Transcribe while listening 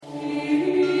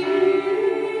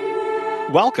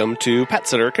Welcome to Pet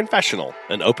Sitter Confessional,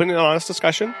 an open and honest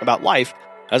discussion about life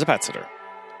as a pet sitter.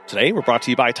 Today, we're brought to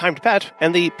you by Time to Pet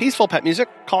and the Peaceful Pet Music,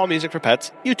 Call Music for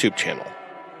Pets YouTube channel.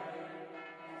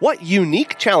 What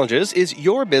unique challenges is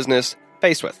your business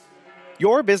faced with?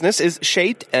 Your business is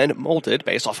shaped and molded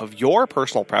based off of your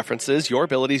personal preferences, your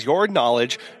abilities, your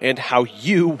knowledge, and how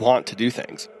you want to do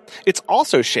things. It's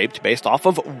also shaped based off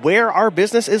of where our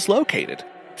business is located.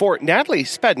 For Natalie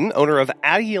Spedden, owner of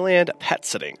Aggieland Pet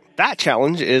Sitting, that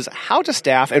challenge is how to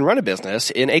staff and run a business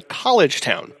in a college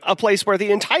town, a place where the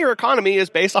entire economy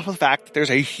is based off of the fact that there's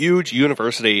a huge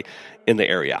university in the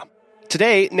area.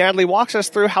 Today, Natalie walks us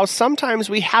through how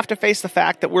sometimes we have to face the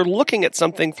fact that we're looking at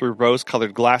something through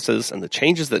rose-colored glasses and the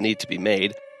changes that need to be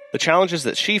made, the challenges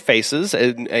that she faces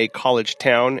in a college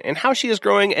town, and how she is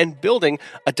growing and building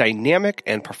a dynamic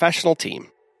and professional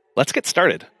team. Let's get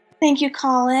started. Thank you,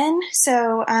 Colin.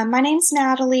 So my name's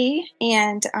Natalie,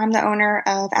 and I'm the owner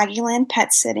of Aggieland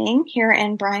Pet Sitting here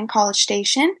in Bryan College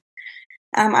Station.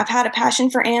 I've had a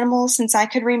passion for animals since I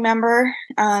could remember,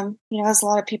 as a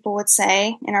lot of people would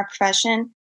say in our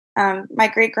profession.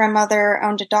 My great-grandmother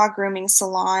owned a dog grooming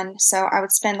salon, so I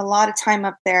would spend a lot of time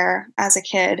up there as a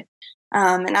kid.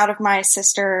 And out of my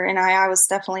sister and I was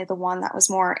definitely the one that was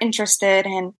more interested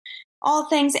in all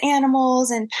things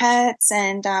animals and pets,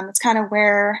 and it's kind of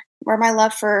where my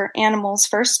love for animals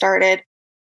first started.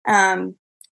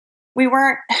 We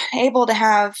weren't able to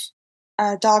have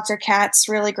dogs or cats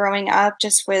really growing up,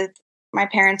 just with my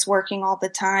parents working all the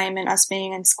time and us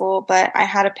being in school, but I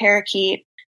had a parakeet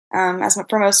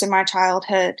for most of my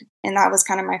childhood, and that was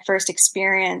kind of my first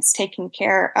experience taking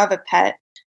care of a pet.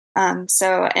 And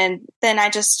then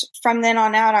from then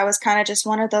on out, I was kind of just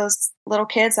one of those little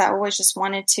kids that always just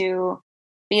wanted to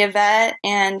be a vet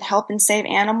and help and save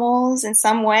animals in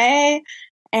some way.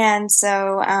 And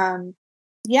so,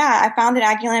 I founded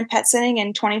Aggieland Pet Sitting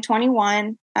in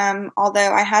 2021.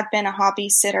 Although I had been a hobby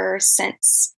sitter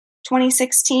since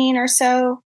 2016 or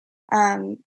so.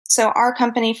 So our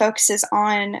company focuses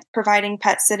on providing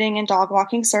pet sitting and dog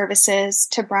walking services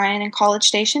to Bryan and College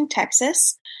Station,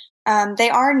 Texas. They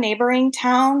are neighboring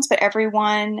towns, but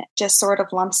everyone just sort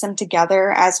of lumps them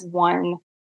together as one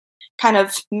kind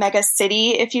of mega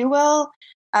city, if you will.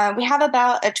 We have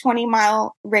about a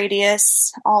 20-mile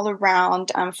radius all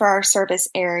around for our service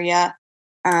area.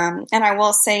 And I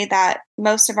will say that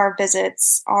most of our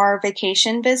visits are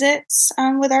vacation visits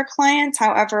with our clients.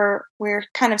 However, we're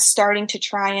kind of starting to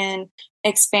try and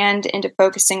expand into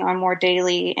focusing on more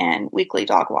daily and weekly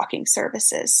dog walking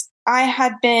services. I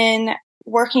had been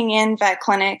working in vet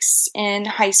clinics in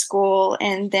high school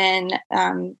and then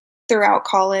throughout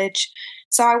college.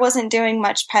 So I wasn't doing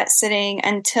much pet sitting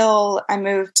until I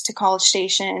moved to College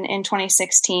Station in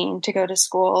 2016 to go to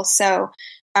school. So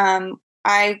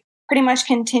I pretty much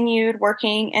continued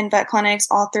working in vet clinics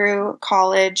all through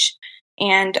college,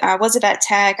 and I was a vet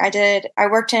tech. I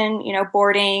worked in,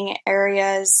 boarding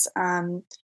areas, the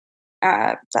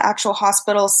actual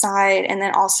hospital side. And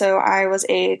then also I was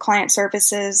a client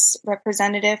services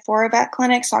representative for a vet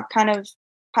clinic. So I've kind of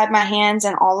had my hands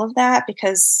in all of that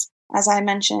because, as I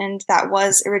mentioned, that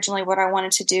was originally what I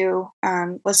wanted to do,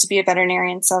 was to be a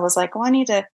veterinarian. So I was like, well, I need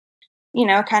to,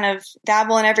 kind of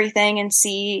dabble in everything and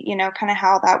see, kind of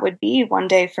how that would be one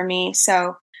day for me.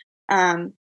 So,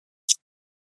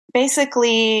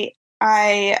 basically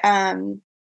I,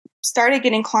 started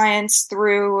getting clients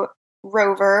through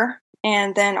Rover,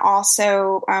 and then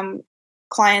also,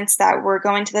 clients that were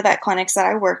going to the vet clinics that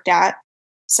I worked at.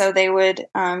 So they would,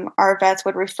 our vets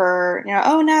would refer,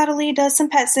 oh, Natalie does some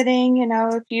pet sitting,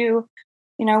 if you,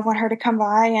 want her to come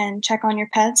by and check on your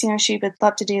pets, she would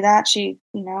love to do that. She,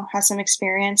 has some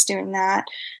experience doing that.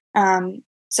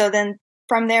 So then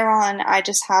from there on, I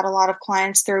just had a lot of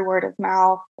clients through word of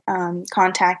mouth,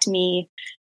 contact me.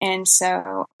 And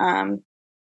so,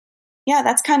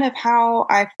 that's kind of how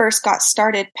I first got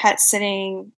started pet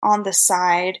sitting on the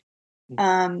side.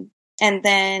 And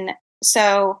then,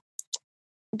 so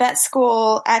vet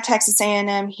school at Texas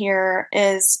A&M here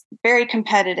is very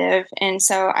competitive. And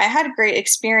so I had a great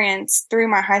experience through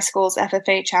my high school's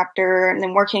FFA chapter and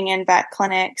then working in vet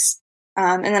clinics.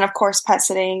 And then, of course, pet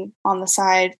sitting on the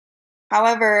side.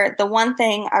 However, the one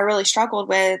thing I really struggled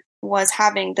with was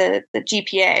having the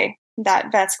GPA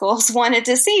that vet schools wanted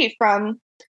to see from,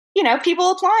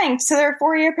 people applying to their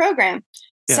 4-year program.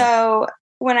 Yeah. So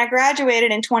when I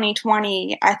graduated in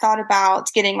 2020, I thought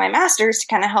about getting my master's to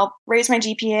kind of help raise my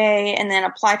GPA and then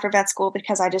apply for vet school,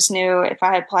 because I just knew if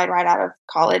I applied right out of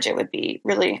college, it would be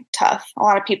really tough. A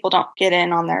lot of people don't get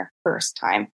in on their first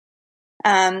time.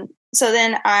 So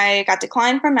then I got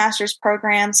declined from master's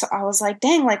program. So I was like,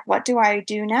 dang, what do I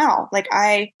do now?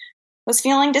 I was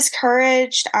feeling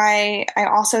discouraged. I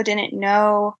also didn't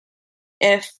know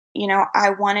if,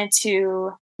 I wanted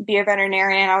to be a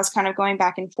veterinarian. I was kind of going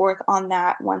back and forth on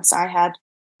that once I had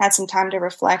some time to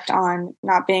reflect on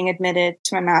not being admitted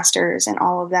to my master's and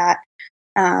all of that.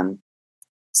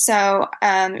 So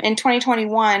in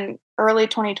 2021, early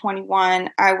 2021,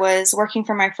 I was working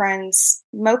for my friend's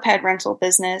moped rental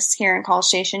business here in College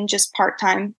Station, just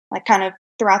part-time, like kind of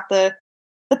throughout the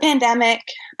pandemic.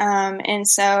 And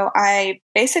so I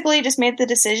basically just made the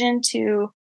decision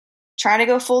to try to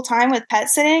go full-time with pet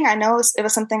sitting. I know it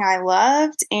was something I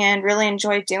loved and really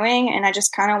enjoyed doing, and I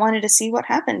just kind of wanted to see what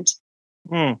happened.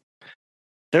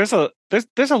 There's a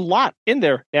lot in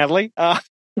there, Natalie,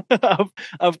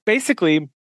 of basically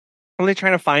really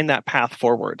trying to find that path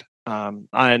forward. And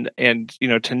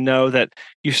to know that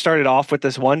you started off with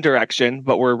this one direction,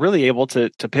 but were really able to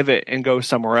pivot and go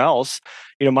somewhere else.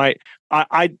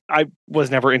 I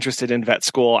was never interested in vet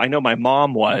school. I know my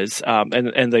mom was,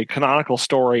 and the canonical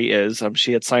story is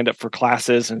she had signed up for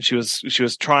classes and she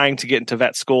was trying to get into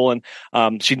vet school,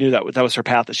 and she knew that was her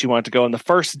path that she wanted to go. And the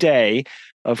first day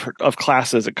of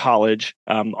classes at college,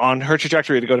 on her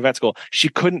trajectory to go to vet school, she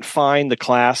couldn't find the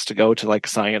class to go to, like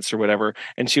science or whatever,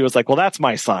 and she was like, "Well, that's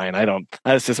my sign.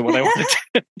 That's just what I want to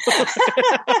do."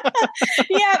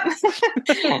 Yep.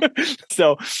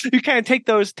 So you kind of take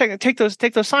those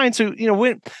signs. So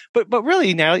but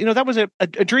really now that was a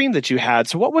dream that you had.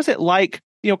 So what was it like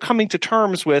coming to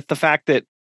terms with the fact that,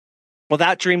 well,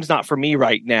 that dream's not for me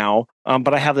right now,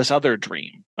 but I have this other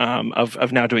dream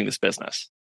of now doing this business?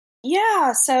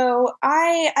 Yeah, so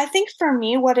I think for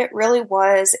me, what it really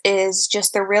was is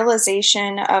just the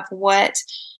realization of what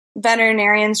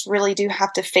veterinarians really do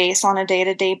have to face on a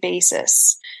day-to-day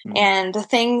basis, and the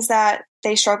things that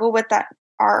they struggle with that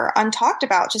are untalked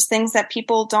about, just things that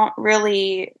people don't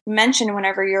really mention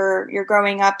whenever you're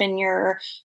growing up and you're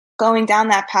going down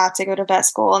that path to go to vet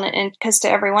school. And because to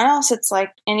everyone else, it's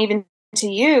like, and even to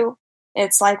you,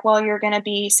 it's like, well, you're going to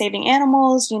be saving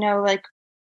animals, like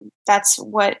that's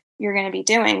what you're going to be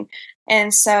doing.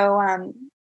 And so,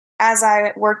 as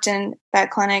I worked in vet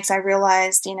clinics, I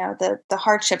realized, the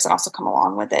hardships that also come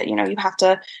along with it. You have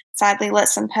to sadly let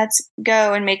some pets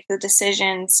go and make the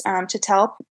decisions, to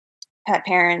tell pet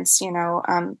parents,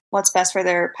 what's best for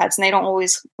their pets. And they don't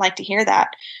always like to hear that.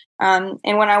 And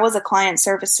when I was a client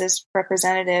services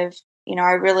representative,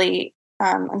 I really,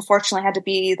 unfortunately had to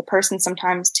be the person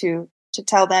sometimes to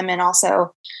tell them, and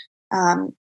also,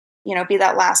 be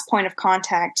that last point of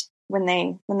contact when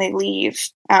they leave,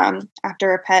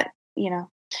 after a pet,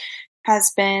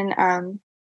 has been,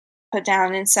 put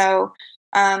down. And so,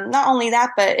 not only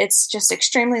that, but it's just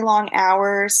extremely long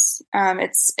hours.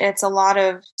 It's a lot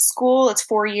of school. It's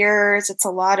 4 years. It's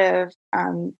a lot of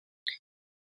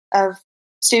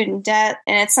student debt.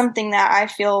 And it's something that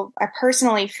I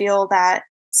personally feel that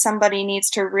somebody needs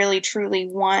to really, truly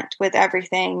want with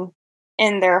everything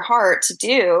in their heart to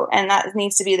do. And that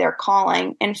needs to be their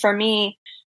calling. And for me,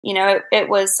 it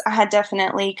was, I had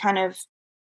definitely kind of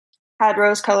had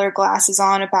rose-colored glasses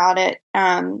on about it.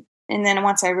 And then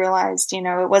once I realized,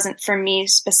 it wasn't for me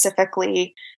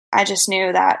specifically, I just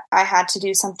knew that I had to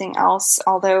do something else.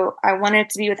 Although I wanted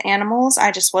to be with animals,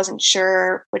 I just wasn't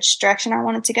sure which direction I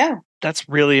wanted to go. That's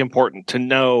really important to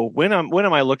know. When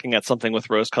am I looking at something with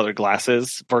rose-colored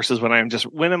glasses versus when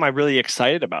am I really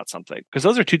excited about something? Because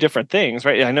those are two different things,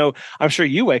 right? I'm sure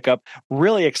you wake up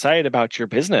really excited about your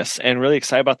business and really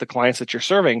excited about the clients that you're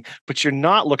serving, but you're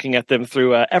not looking at them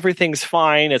through everything's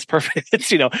fine, it's perfect.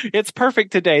 It's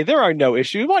perfect today. There are no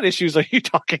issues. What issues are you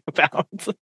talking about?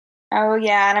 Oh,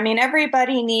 yeah. And I mean,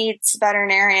 everybody needs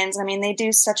veterinarians. I mean, they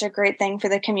do such a great thing for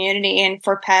the community and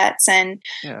for pets. And,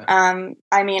 yeah.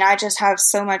 I mean, I just have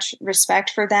so much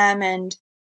respect for them. And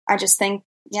I just think,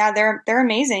 yeah, they're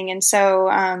amazing. And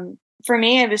so, for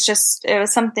me, it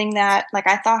was something that like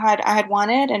I thought I had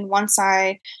wanted. And once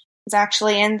I was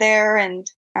actually in there and,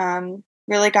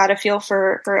 really got a feel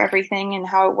for everything and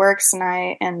how it works. And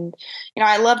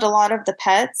I loved a lot of the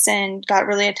pets and got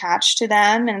really attached to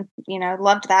them, and,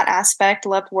 loved that aspect,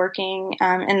 loved working,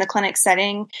 in the clinic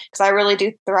setting, because I really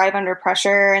do thrive under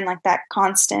pressure and like that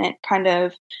constant kind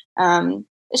of,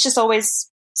 it's just always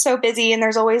so busy and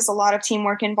there's always a lot of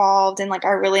teamwork involved. And like, I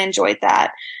really enjoyed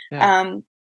that. Yeah.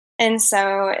 And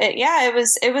so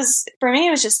it was for me,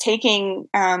 it was just taking,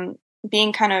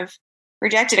 being kind of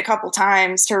rejected a couple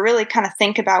times to really kind of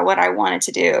think about what I wanted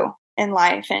to do in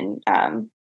life and,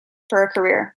 for a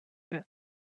career. Yeah.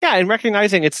 And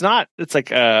recognizing it's one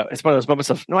of those moments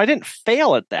of, no, I didn't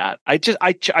fail at that.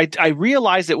 I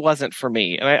realized it wasn't for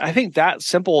me. And I think that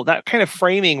kind of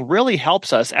framing really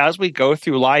helps us as we go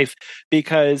through life,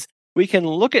 because we can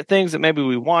look at things that maybe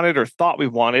we wanted or thought we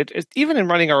wanted, even in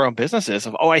running our own businesses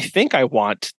of, I think I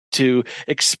want to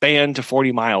expand to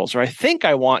 40 miles, or I think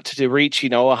I want to reach,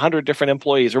 100 different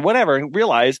employees or whatever, and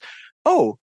realize,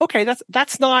 oh, okay, that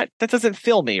doesn't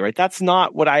fill me, right? That's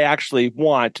not what I actually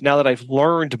want. Now that I've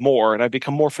learned more and I've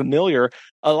become more familiar,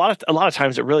 a lot of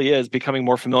times it really is becoming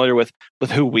more familiar with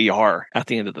who we are at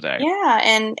the end of the day. Yeah,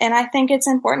 and I think it's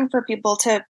important for people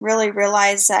to really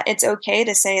realize that it's okay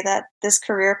to say that this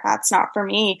career path's not for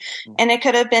me. And it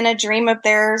could have been a dream of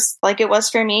theirs, like it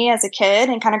was for me as a kid,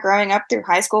 and kind of growing up through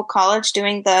high school, college,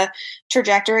 doing the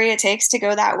trajectory it takes to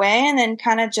go that way, and then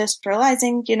kind of just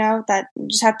realizing, that you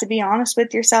just have to be honest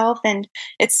with yourself. And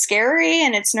it's scary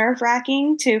and it's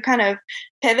nerve-wracking to kind of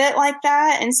pivot like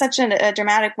that in such a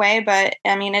dramatic way, but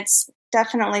I mean, it's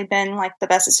definitely been like the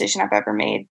best decision I've ever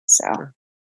made. So, sure.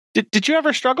 Did you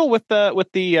ever struggle with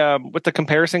the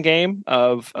comparison game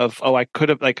of I could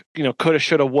have, like, coulda,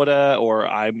 shoulda, woulda, or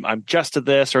I'm just to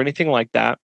this, or anything like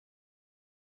that?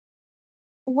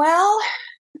 Well,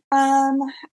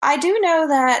 I do know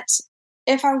that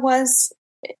if I was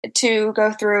to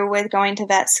go through with going to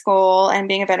vet school and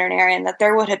being a veterinarian, that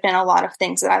there would have been a lot of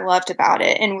things that I loved about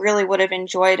it and really would have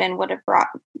enjoyed and would have brought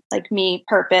like me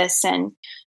purpose. And,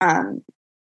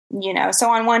 so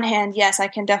on one hand, yes, I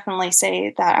can definitely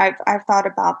say that I've thought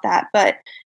about that, but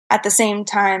at the same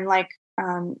time, like,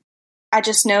 I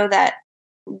just know that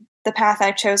the path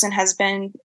I've chosen has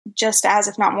been just as,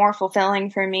 if not more,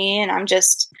 fulfilling for me. And I'm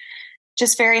just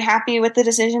very happy with the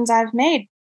decisions I've made.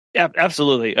 Yeah,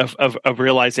 absolutely. Of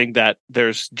realizing that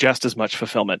there's just as much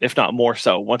fulfillment, if not more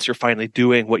so, once you're finally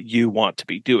doing what you want to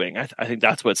be doing. I think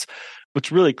that's what's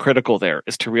really critical there,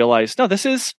 is to realize, no, this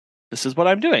is what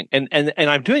I'm doing, and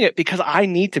I'm doing it because I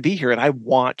need to be here and I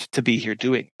want to be here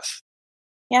doing this.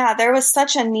 Yeah, there was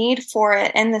such a need for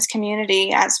it in this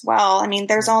community as well. I mean,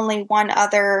 there's only one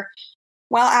other.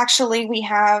 Well, actually, we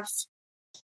have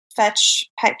Fetch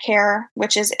Pet Care,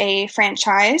 which is a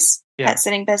franchise pet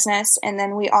sitting business. And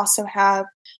then we also have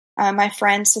my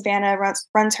friend Savannah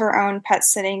runs her own pet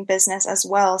sitting business as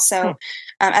well. So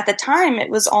at the time, it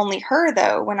was only her,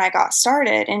 though, when I got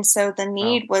started. And so the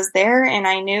need was there, and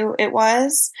I knew it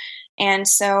was. And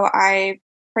so I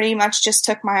pretty much just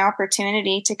took my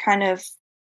opportunity to kind of,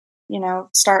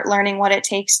 start learning what it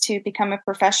takes to become a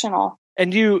professional.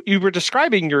 And you were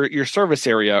describing your service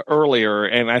area earlier,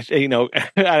 and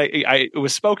I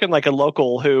was spoken like a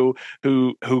local who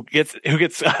gets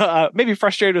maybe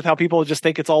frustrated with how people just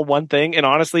think it's all one thing. And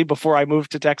honestly, before I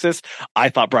moved to Texas, I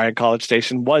thought Bryan College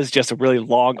Station was just a really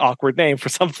long, awkward name for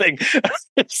something.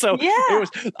 So it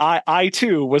was. I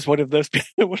too was one of those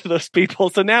people.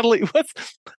 So Natalie, what's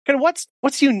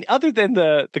other than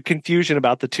the confusion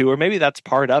about the two, or maybe that's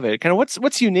part of it. Kind of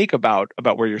what's unique about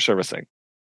where you're servicing?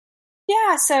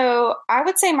 Yeah, so I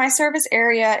would say my service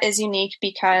area is unique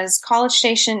because College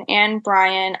Station and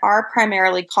Bryan are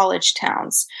primarily college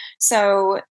towns.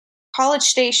 So College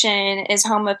Station is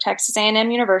home of Texas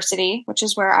A&M University, which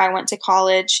is where I went to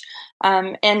college.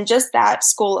 And just that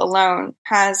school alone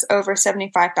has over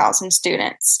 75,000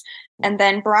 students. And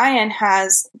then Bryan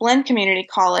has Blinn Community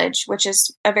College, which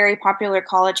is a very popular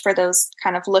college for those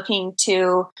kind of looking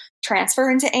to transfer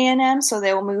into A&M. So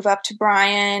they will move up to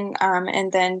Bryan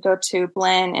and then go to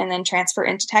Blinn and then transfer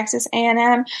into Texas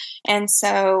A&M. And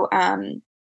so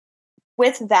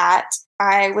with that,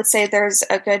 I would say there's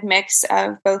a good mix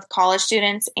of both college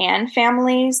students and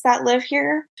families that live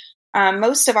here.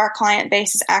 Most of our client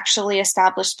base is actually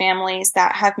established families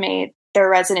that have made their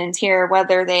residence here,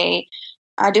 whether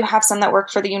I do have some that work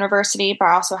for the university, but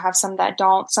I also have some that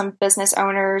don't, some business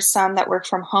owners, some that work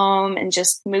from home and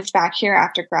just moved back here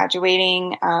after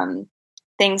graduating,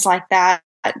 things like that.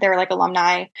 They're like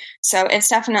alumni. So it's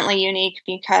definitely unique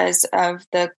because of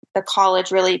the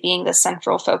college really being the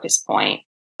central focus point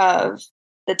of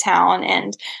the town.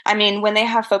 And I mean, when they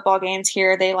have football games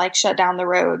here, they like shut down the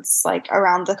roads like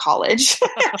around the college.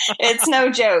 It's no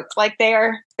joke. Like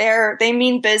they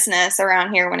mean business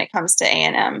around here when it comes to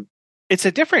A&M. It's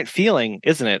a different feeling,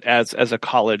 isn't it, as a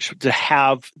college, to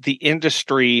have the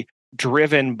industry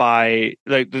driven by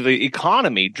the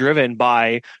economy driven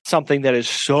by something that is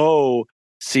so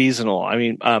seasonal. I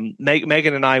mean,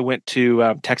 Megan and I went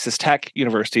to Texas Tech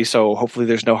University, so hopefully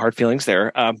there's no hard feelings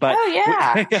there. But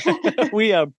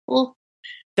we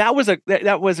that was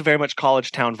a very much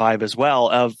college town vibe as well.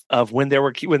 Of when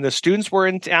the students were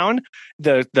in town,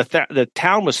 the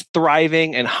town was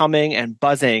thriving and humming and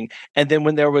buzzing, and then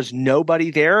when there was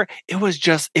nobody there, it was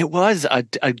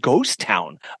a ghost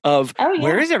town of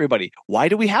where is everybody? Why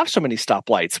do we have so many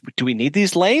stoplights? Do we need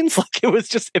these lanes? Like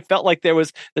it felt like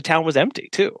the town was empty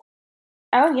too.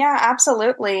 Oh, yeah,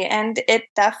 absolutely. And it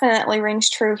definitely rings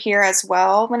true here as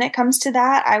well. When it comes to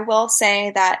that, I will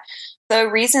say that the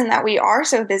reason that we are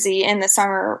so busy in the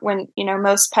summer when,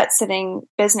 most pet sitting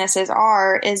businesses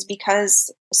are is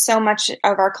because so much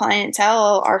of our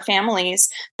clientele are families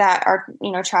that are,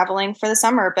 traveling for the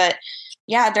summer. But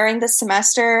yeah, during the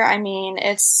semester, I mean,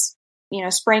 it's,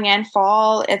 spring and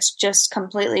fall, it's just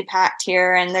completely packed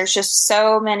here. And there's just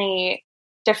so many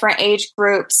different age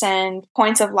groups and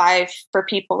points of life for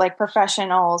people, like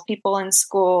professionals, people in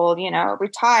school,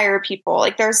 retired people.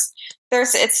 Like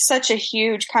it's such a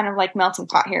huge kind of like melting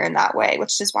pot here in that way,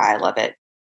 which is why I love it.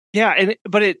 Yeah,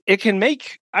 but it can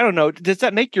make, I don't know, does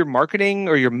that make your marketing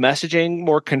or your messaging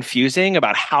more confusing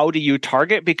about how do you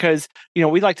target? Because,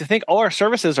 we like to think, our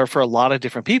services are for a lot of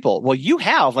different people. Well, you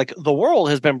have, like, the world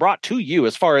has been brought to you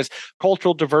as far as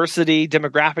cultural diversity,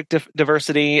 demographic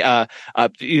diversity,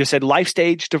 you said life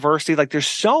stage diversity. Like, there's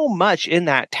so much in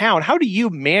that town. How do you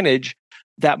manage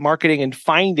that marketing and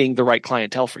finding the right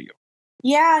clientele for you?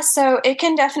 Yeah, so it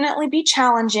can definitely be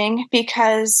challenging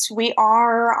because we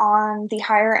are on the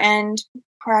higher end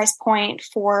price point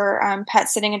for pet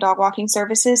sitting and dog walking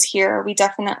services here. We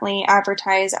definitely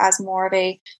advertise as more of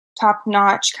a top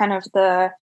notch, kind of the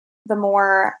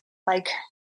more like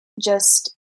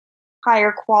just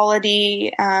higher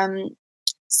quality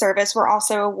service. We're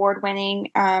also award winning.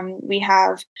 We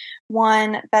have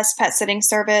won Best Pet Sitting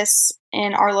Service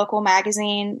in our local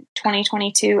magazine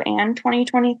 2022 and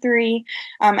 2023,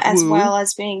 as well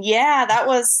as being, that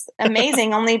was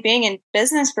amazing. Only being in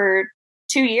business for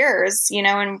 2 years,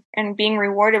 and being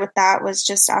rewarded with that was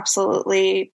just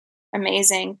absolutely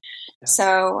amazing. Yeah.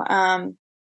 So,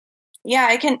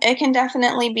 it can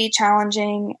definitely be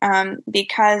challenging,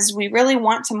 because we really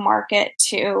want to market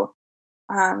to,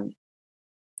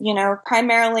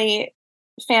 primarily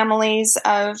families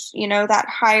of, that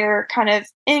higher kind of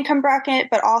income bracket,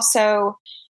 but also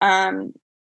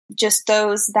just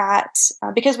those that,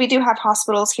 because we do have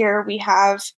hospitals here, we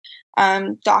have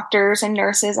doctors and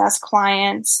nurses as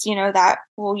clients, that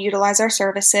will utilize our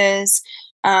services.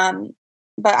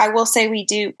 But I will say we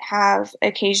do have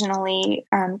occasionally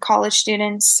college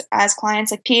students as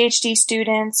clients, like PhD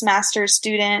students, master's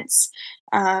students,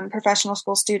 professional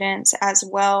school students as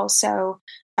well. So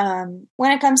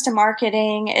when it comes to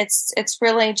marketing, it's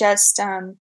really just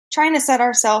trying to set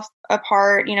ourselves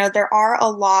apart. There are a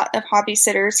lot of hobby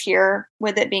sitters here,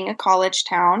 with it being a college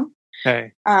town.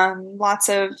 Okay. Lots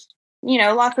of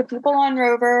people on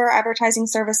Rover, advertising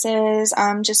services,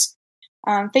 just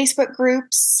Facebook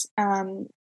groups.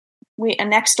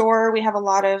 Next door, we have a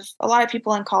lot of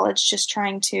people in college just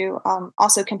trying to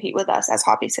also compete with us as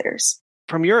hobby sitters.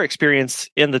 From your experience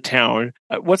in the town,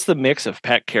 what's the mix of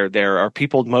pet care there? Are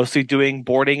people mostly doing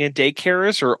boarding and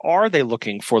daycares, or are they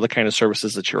looking for the kind of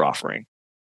services that you're offering?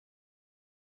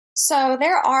 So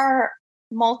there are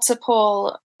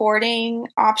multiple boarding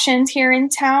options here in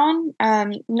town.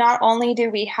 Not only do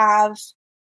we have,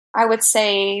 I would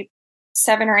say,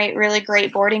 7 or 8 really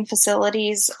great boarding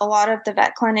facilities, a lot of the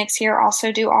vet clinics here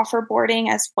also do offer boarding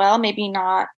as well, maybe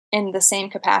not in the same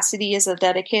capacity as a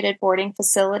dedicated boarding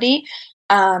facility.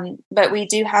 But we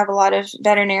do have a lot of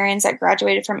veterinarians that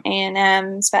graduated from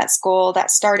A&M's vet school that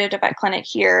started a vet clinic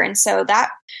here. And so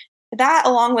that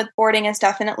along with boarding is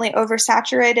definitely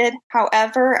oversaturated.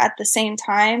 However, at the same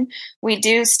time, we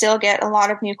do still get a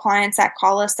lot of new clients that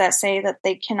call us that say that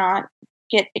they cannot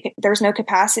there's no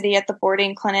capacity at the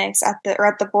boarding clinics or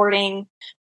at the boarding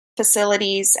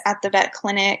facilities at the vet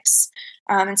clinics.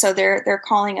 And so they're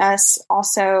calling us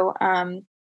also.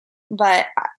 But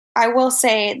I will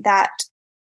say that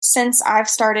since I've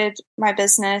started my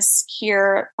business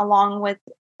here, along with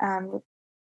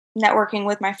networking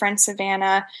with my friend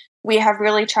Savannah, we have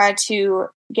really tried to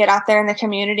get out there in the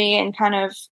community and kind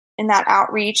of in that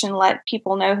outreach and let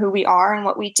people know who we are and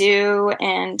what we do.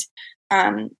 And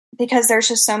because there's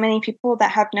just so many people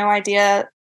that have no idea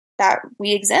that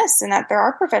we exist and that there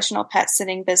are professional pet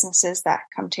sitting businesses that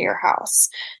come to your house.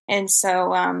 And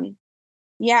so,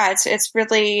 it's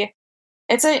really,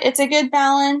 it's a good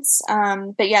balance.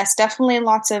 But yes, definitely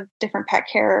lots of different pet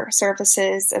care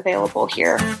services available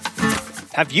here.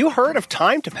 Have you heard of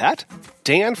Time to Pet?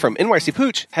 Dan from NYC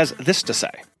Pooch has this to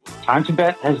say. Time to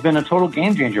Pet has been a total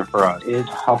game changer for us. It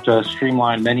helped us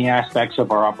streamline many aspects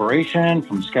of our operation,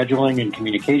 from scheduling and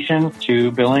communication to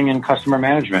billing and customer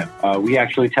management. We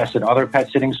actually tested other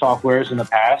pet sitting softwares in the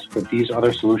past, but these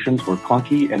other solutions were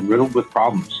clunky and riddled with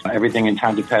problems. Everything in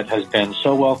Time to Pet has been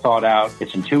so well thought out.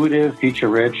 It's intuitive,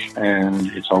 feature-rich, and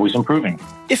it's always improving.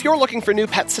 If you're looking for new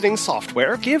pet sitting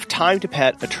software, give Time to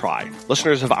Pet a try.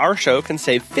 Listeners of our show can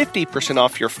save 50%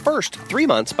 off your first 3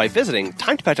 months by visiting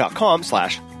timetopet.com/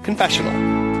 Confessional.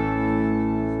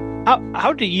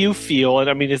 How do you feel? And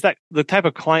I mean, is that the type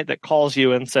of client that calls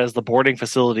you and says the boarding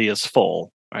facility is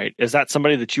full, right? Is that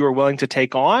somebody that you are willing to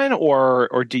take on,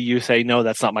 or do you say, no,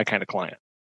 that's not my kind of client?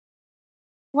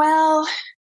 Well,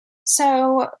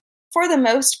 so for the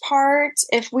most part,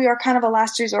 if we are kind of a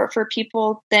last resort for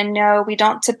people, then no, we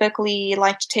don't typically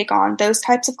like to take on those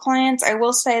types of clients. I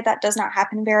will say that does not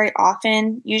happen very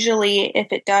often. Usually,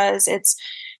 if it does, it's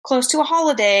close to a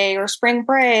holiday or spring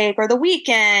break or the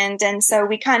weekend. And so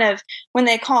we kind of, when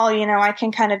they call, I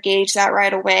can kind of gauge that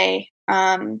right away.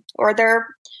 Or their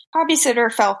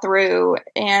babysitter fell through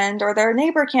or their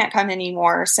neighbor can't come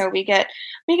anymore. So we get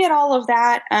all of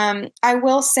that. I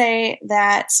will say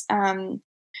that,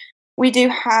 we do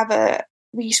have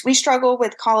we struggle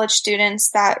with college students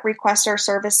that request our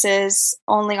services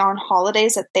only on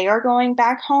holidays that they are going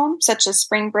back home, such as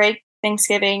spring break,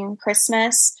 Thanksgiving,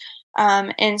 Christmas.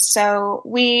 And so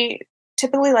we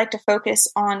typically like to focus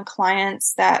on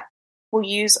clients that will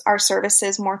use our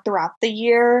services more throughout the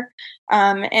year.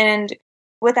 And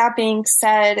with that being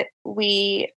said,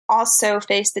 we also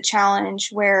face the challenge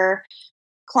where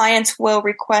clients will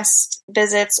request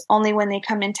visits only when they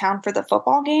come in town for the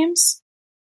football games.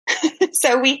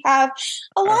 So we have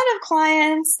a lot of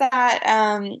clients that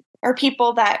are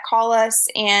people that call us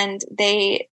and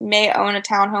they may own a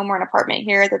townhome or an apartment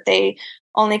here that they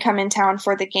only come in town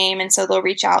for the game. And so they'll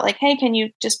reach out like, hey, can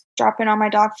you just drop in on my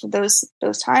dog for those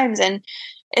times? And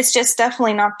it's just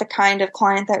definitely not the kind of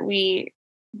client that we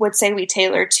would say we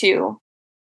tailor to.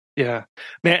 Yeah,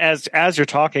 man. As you're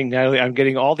talking, Natalie, I'm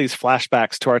getting all these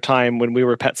flashbacks to our time when we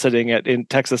were pet sitting in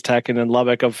Texas Tech and in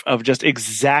Lubbock of just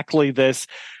exactly this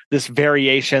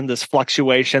variation, this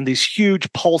fluctuation, these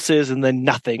huge pulses and then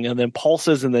nothing, and then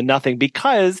pulses and then nothing,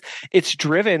 because it's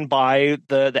driven by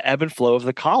the ebb and flow of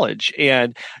the college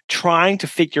and trying to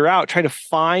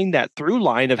find that through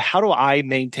line of how do I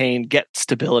get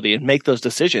stability and make those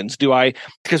decisions?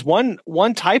 Because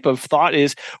one type of thought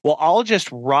is, well, I'll just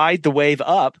ride the wave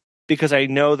up because I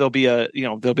know there'll be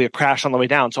a crash on the way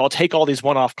down. So I'll take all these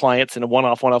one-off clients and a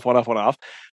one-off,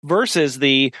 versus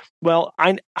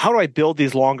how do I build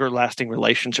these longer lasting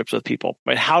relationships with people?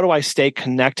 Right? How do I stay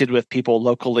connected with people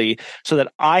locally so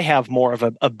that I have more of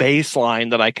a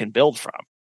baseline that I can build from?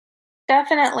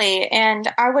 Definitely.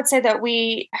 And I would say that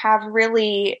we have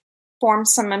really formed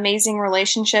some amazing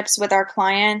relationships with our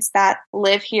clients that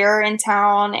live here in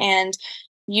town and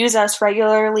use us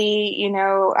regularly,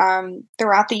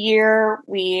 throughout the year.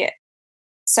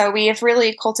 So we have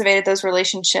really cultivated those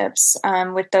relationships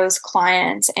with those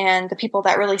clients and the people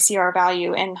that really see our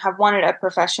value and have wanted a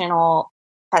professional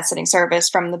pet sitting service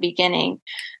from the beginning.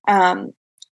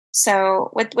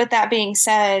 So with that being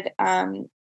said,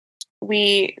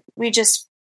 we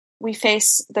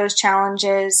face those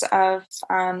challenges of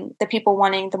the people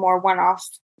wanting the more one-off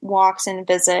walks and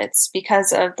visits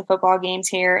because of the football games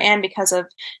here and because of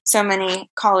so many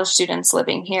college students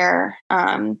living here.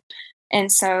 And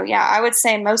so, I would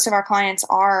say most of our clients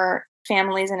are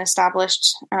families and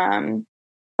established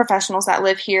professionals that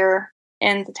live here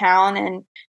in the town and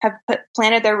have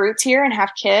planted their roots here and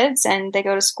have kids and they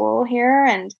go to school here.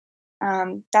 And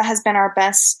that has been our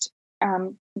best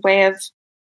way of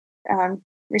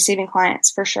receiving clients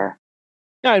for sure.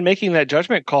 Yeah, and making that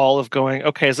judgment call of going,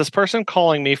 okay, is this person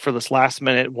calling me for this last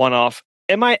minute one-off?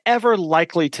 Am I ever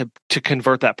likely to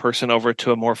convert that person over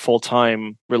to a more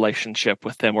full-time relationship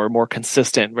with them or a more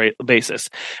consistent basis?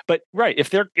 But if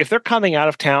they're coming out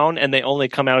of town and they only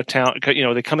come out of town,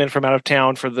 they come in from out of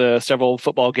town for the several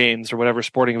football games or whatever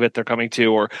sporting event they're coming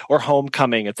to, or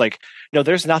homecoming, it's like,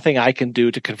 there's nothing I can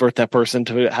do to convert that person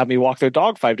to have me walk their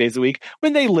dog 5 days a week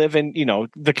when they live in,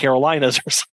 the Carolinas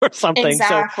or something.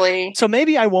 Exactly. So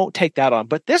maybe I won't take that on.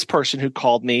 But this person who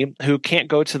called me, who can't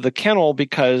go to the kennel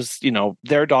because,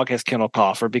 their dog has kennel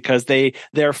cough or because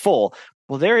they're full.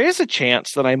 Well, there is a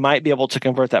chance that I might be able to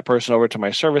convert that person over to my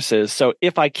services. So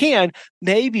if I can,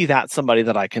 maybe that's somebody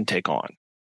that I can take on.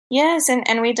 Yes,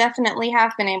 and we definitely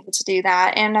have been able to do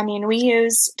that. And I mean, we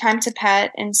use Time to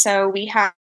Pet. And so we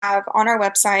have on our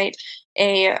website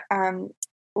a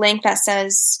link that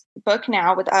says book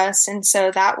now with us. And so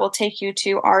that will take you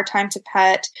to our Time to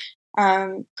Pet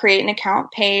create an account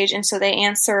page. And so they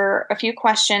answer a few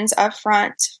questions up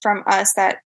front from us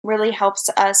that really helps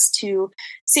us to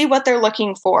see what they're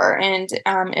looking for. And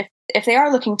if they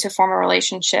are looking to form a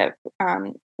relationship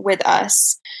with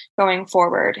us going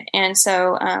forward. And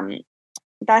so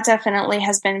that definitely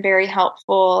has been very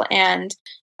helpful. And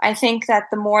I think that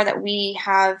the more that we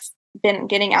have been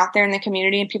getting out there in the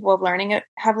community and people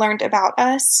have learned about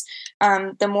us,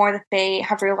 the more that they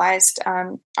have realized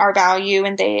our value,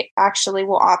 and they actually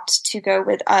will opt to go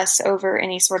with us over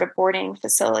any sort of boarding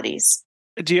facilities.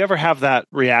 Do you ever have that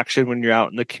reaction when you're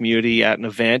out in the community at an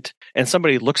event and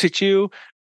somebody looks at you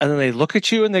and then they look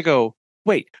at you and they go,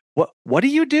 wait, what do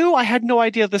you do? I had no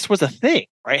idea this was a thing,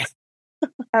 right?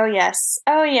 Oh yes.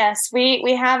 Oh yes.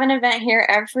 We have an event here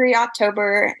every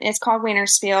October. It's called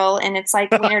Wienerspiel, and it's like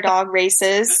wiener dog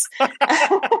races.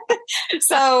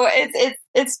 So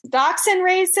it's dachshund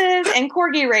races and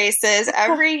corgi races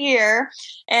every year.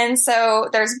 And so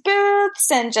there's booths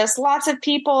and just lots of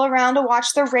people around to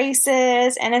watch the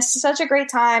races, and it's such a great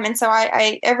time. And so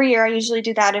I every year I usually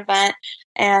do that event.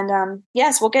 And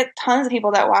yes, we'll get tons of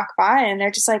people that walk by and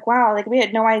they're just like, wow, like we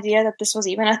had no idea that this was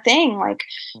even a thing. Like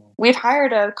we've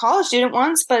hired a college student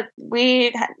once, but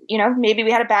maybe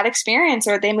we had a bad experience,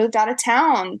 or they moved out of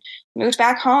town, moved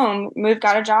back home,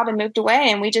 got a job and moved away.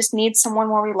 And we just need someone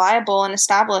more reliable and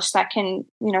established that can,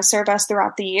 serve us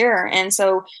throughout the year. And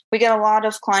so we get a lot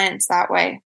of clients that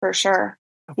way for sure.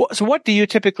 Well, so what do you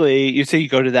typically, you say you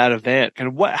go to that event,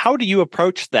 how do you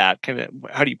approach that?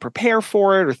 How do you prepare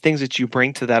for it, or things that you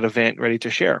bring to that event ready to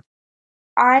share?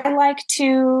 I like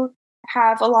to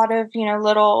have a lot of,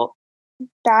 little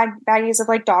baggies of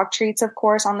like dog treats, of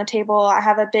course, on the table. I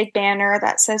have a big banner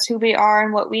that says who we are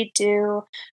and what we do.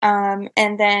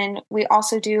 And then we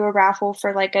also do a raffle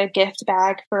for like a gift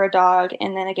bag for a dog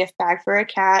and then a gift bag for a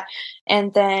cat.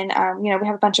 And then, we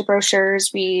have a bunch of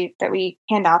brochures that we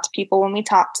hand out to people when we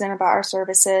talk to them about our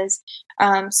services.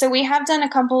 So we have done a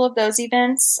couple of those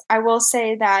events. I will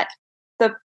say that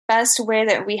the best way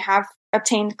that we have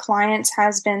obtained clients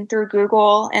has been through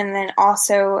Google, and then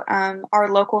also our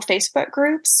local Facebook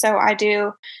groups. So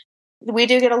we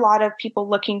do get a lot of people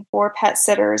looking for pet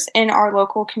sitters in our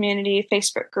local community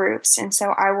Facebook groups. And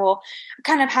so I will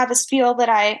kind of have a spiel that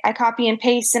I copy and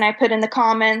paste and I put in the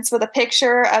comments with a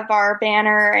picture of our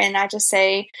banner. And I just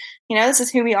say, this is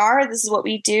who we are. This is what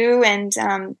we do.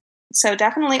 And so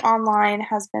definitely online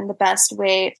has been the best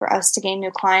way for us to gain new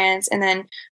clients. And then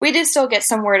we do still get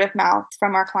some word of mouth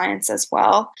from our clients as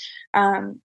well.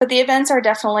 But the events are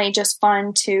definitely just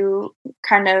fun to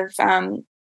kind of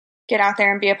get out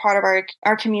there and be a part of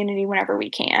our community whenever we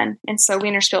can. And so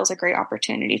Wienerspiel is a great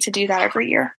opportunity to do that every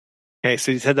year. Okay,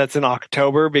 so you said that's in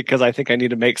October, because I think I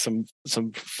need to make some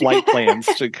flight plans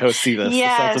to go see this.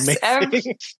 Yes, that sounds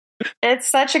amazing. It's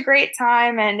such a great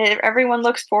time, and everyone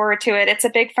looks forward to it. It's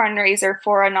a big fundraiser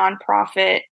for a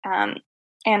nonprofit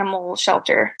animal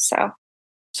shelter.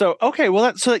 So okay,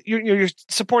 well, you're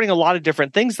supporting a lot of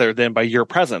different things there then by your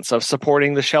presence of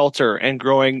supporting the shelter and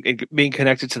growing and being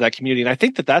connected to that community. And I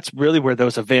think that that's really where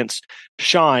those events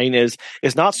shine is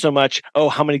not so much,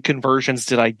 how many conversions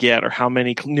did I get or how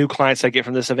many new clients I get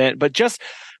from this event, but just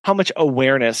how much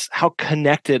awareness, how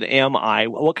connected am I?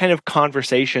 What kind of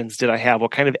conversations did I have?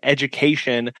 What kind of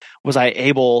education was I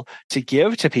able to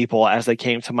give to people as they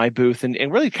came to my booth, and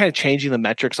really kind of changing the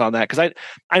metrics on that? Because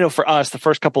I know for us, the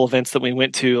first couple events that we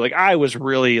went to, like I was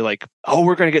really like,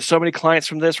 we're going to get so many clients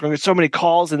from this. We're going to get so many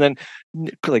calls, and then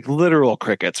like literal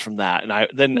crickets from that. And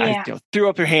I threw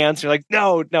up your hands. And you're like,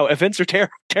 no, events are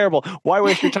terrible. Why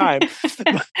waste your time?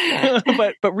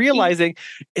 but realizing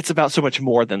it's about so much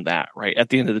more than that, right? At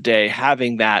the end of the day,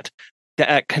 having that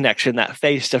connection, that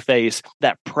face-to-face,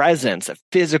 that presence, that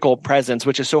physical presence,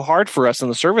 which is so hard for us in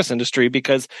the service industry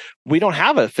because we don't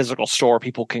have a physical store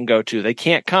people can go to. They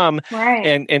can't come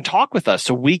and talk with us.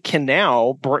 So we can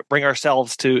now bring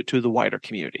ourselves to the wider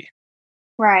community.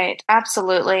 Right.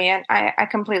 Absolutely. And I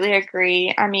completely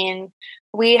agree. I mean,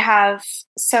 we have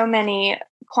so many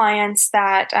clients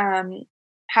that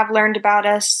have learned about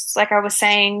us, like I was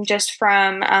saying, just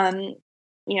from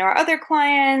our other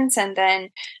clients, and then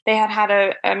they had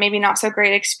a maybe not so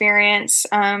great experience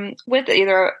with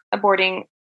either a boarding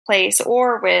place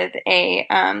or with a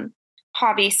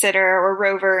hobby sitter or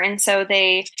rover, and so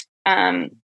they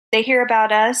hear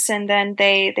about us, and then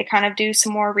they kind of do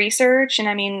some more research. And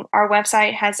I mean, our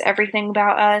website has everything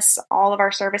about us, all of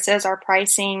our services, our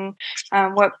pricing,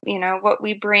 what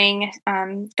we bring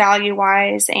value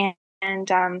wise, and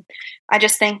I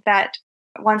just think that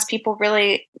once people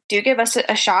really do give us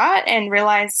a shot and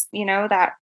realize,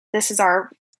 that this is our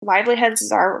livelihood,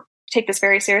 take this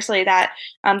very seriously, that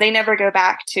they never go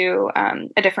back to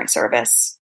a different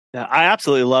service. Yeah, I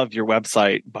absolutely loved your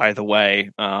website, by the way.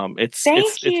 It's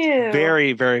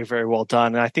very, very, very well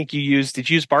done. And I think did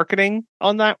you use marketing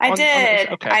on that? I did.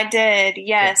 Okay. I did.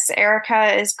 Yes. Yeah.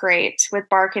 Erica is great with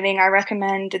marketing. I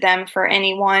recommend them for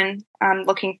anyone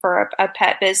looking for a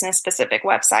pet business specific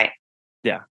website.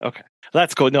 Yeah. Okay.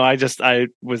 That's cool. No, I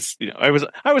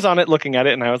was on it looking at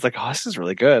it and I was like, oh, this is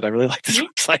really good. I really like this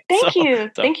website. Thank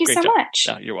you. So Thank you great so job. much.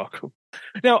 Yeah, you're welcome.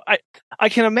 Now, I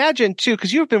can imagine too,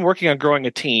 because you've been working on growing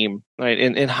a team, right,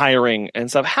 in hiring and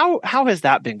stuff. How has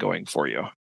that been going for you?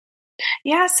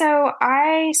 Yeah, so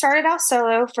I started out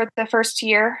solo for the first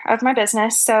year of my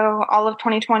business, so all of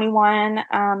 2021.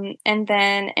 And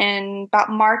then in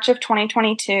about March of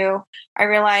 2022, I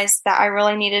realized that I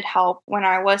really needed help when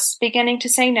I was beginning to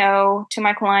say no to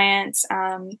my clients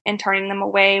and turning them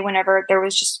away whenever there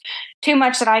was just too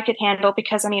much that I could handle.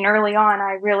 Because, I mean, early on,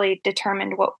 I really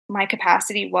determined what my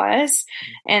capacity was.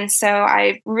 And so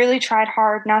I really tried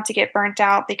hard not to get burnt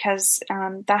out because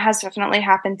that has definitely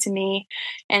happened to me.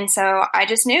 And so I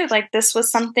just knew like this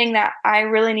was something that I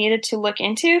really needed to look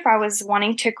into if I was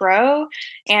wanting to grow.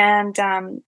 And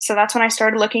so that's when I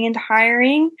started looking into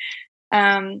hiring.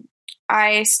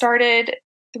 I started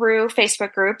through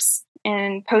Facebook groups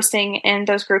and posting in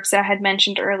those groups that I had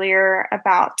mentioned earlier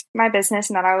about my business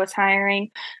and that I was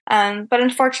hiring. But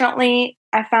unfortunately,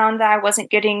 I found that I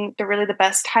wasn't getting the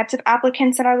best types of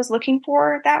applicants that I was looking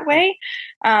for that way.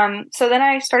 So then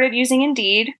I started using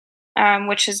Indeed,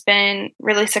 which has been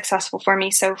really successful for me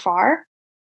so far.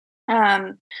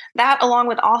 That along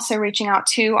with also reaching out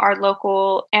to our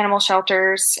local animal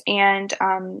shelters. And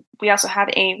we also have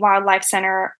a wildlife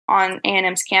center on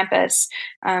A&M's campus,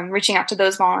 reaching out to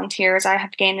those volunteers. I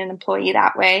have gained an employee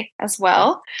that way as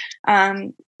well.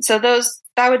 So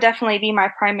that would definitely be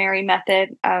my primary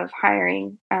method of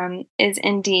hiring, is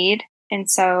Indeed. And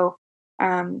so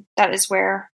that is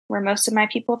where most of my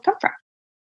people have come from.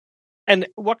 And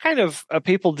what kind of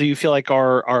people do you feel like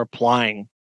are applying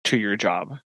to your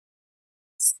job?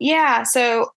 Yeah,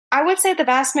 so I would say the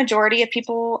vast majority of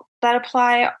people that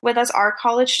apply with us are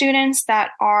college students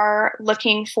that are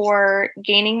looking for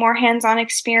gaining more hands-on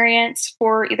experience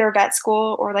for either vet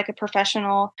school or like a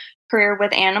professional career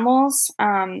with animals.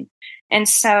 And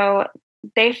so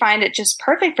they find it just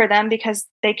perfect for them because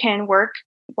they can work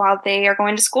while they are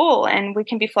going to school and we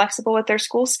can be flexible with their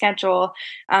school schedule.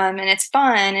 And it's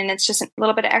fun and it's just a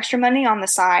little bit of extra money on the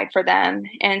side for them.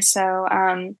 And so,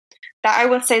 that I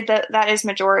would say that is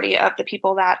majority of the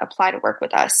people that apply to work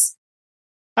with us.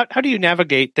 How do you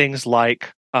navigate things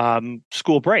like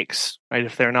school breaks, right?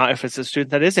 If it's a student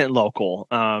that isn't local,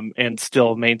 and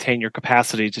still maintain your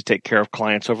capacity to take care of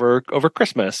clients over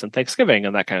Christmas and Thanksgiving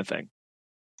and that kind of thing?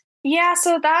 Yeah,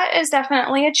 so that is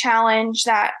definitely a challenge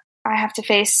that I have to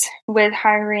face with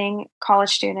hiring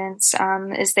college students.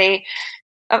 Is they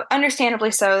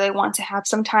understandably so, they want to have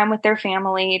some time with their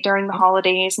family during the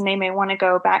holidays, and they may want to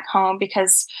go back home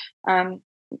because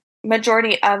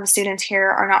majority of the students here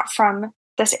are not from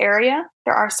this area.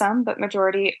 There are some, but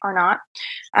majority are not.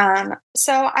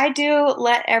 So I do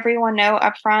let everyone know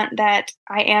up front that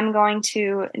I am going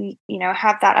to,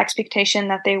 have that expectation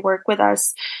that they work with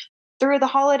us through the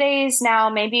holidays. Now,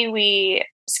 maybe we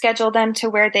schedule them to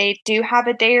where they do have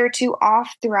a day or two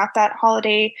off throughout that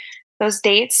holiday, those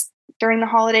dates during the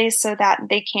holidays, so that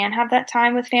they can have that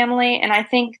time with family. And I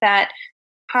think that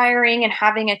hiring and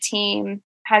having a team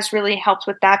has really helped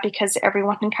with that because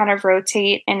everyone can kind of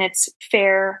rotate and it's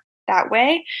fair that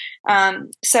way.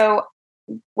 So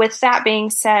with that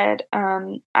being said,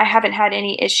 I haven't had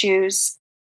any issues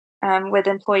with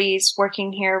employees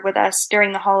working here with us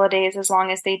during the holidays, as long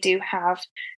as they do have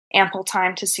ample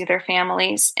time to see their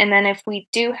families. And then if we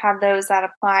do have those that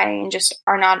apply and just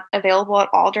are not available at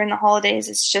all during the holidays,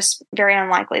 it's just very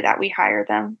unlikely that we hire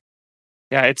them.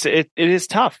 Yeah, it is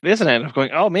tough, isn't it? Of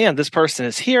going, oh man, this person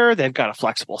is here. They've got a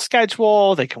flexible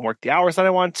schedule. They can work the hours that I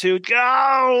want to.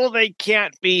 Oh, they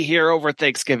can't be here over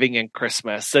Thanksgiving and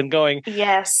Christmas. And going,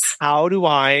 yes, how do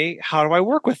I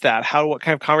work with that? What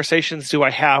kind of conversations do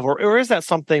I have, or is that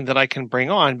something that I can bring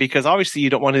on? Because obviously, you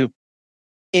don't want to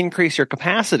increase your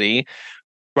capacity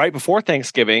right before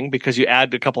Thanksgiving because you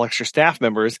add a couple extra staff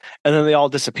members, and then they all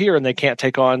disappear and they can't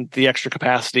take on the extra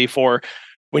capacity for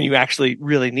when you actually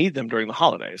really need them during the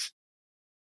holidays.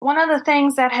 One of the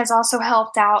things that has also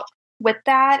helped out with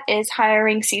that is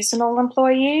hiring seasonal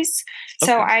employees.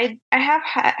 Okay. So I have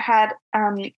had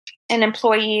an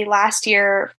employee last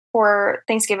year for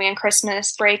Thanksgiving and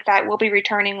Christmas break that will be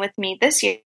returning with me this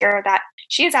year, that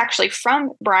she is actually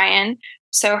from Bryan.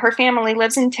 So her family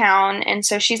lives in town, and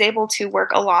so she's able to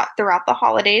work a lot throughout the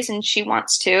holidays, and she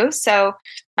wants to. So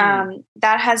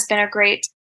that has been a great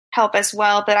help as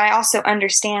well. But I also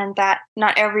understand that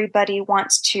not everybody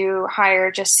wants to hire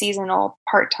just seasonal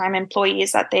part-time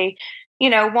employees that they,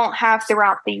 won't have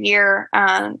throughout the year.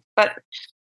 But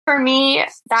for me,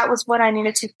 that was what I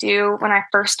needed to do when I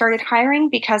first started hiring,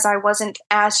 because I wasn't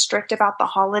as strict about the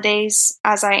holidays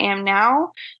as I am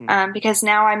now. Because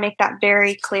now I make that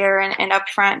very clear and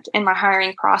upfront in my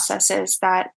hiring processes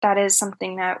that is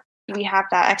something that we have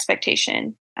that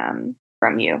expectation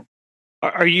from you.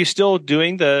 Are you still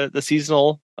doing the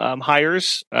seasonal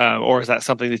hires, or is that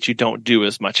something that you don't do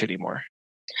as much anymore?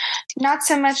 Not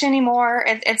so much anymore.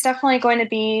 It's definitely going to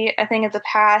be a thing of the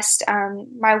past.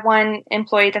 My one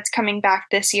employee that's coming back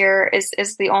this year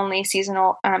is the only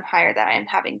seasonal hire that I am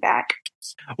having back.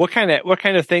 What kind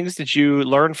of things did you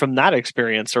learn from that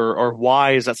experience, or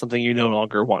why is that something you no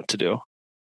longer want to do?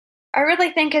 I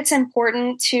really think it's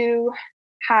important to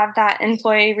have that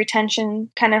employee retention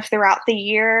kind of throughout the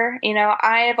year.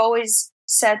 I have always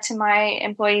said to my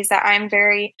employees that I'm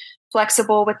very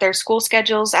flexible with their school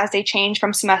schedules as they change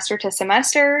from semester to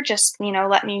semester. Just,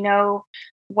 let me know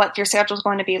what your schedule is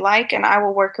going to be like, and I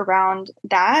will work around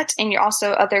that. And you're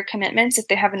also other commitments, if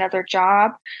they have another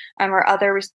job or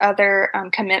other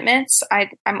commitments,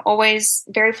 I'm always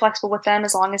very flexible with them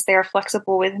as long as they are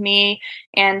flexible with me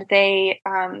and they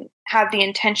have the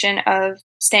intention of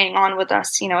staying on with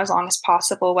us, as long as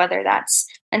possible, whether that's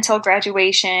until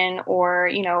graduation or,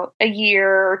 a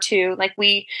year or two. Like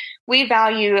we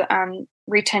value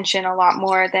retention a lot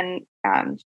more than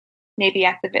maybe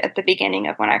at the beginning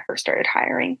of when I first started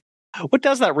hiring. What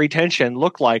does that retention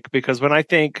look like? Because when I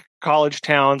think college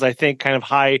towns, I think kind of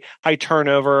high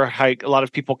turnover, a lot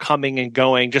of people coming and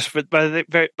going, just by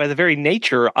the very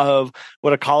nature of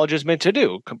what a college is meant to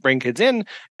do: bring kids in,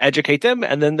 educate them,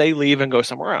 and then they leave and go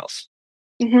somewhere else.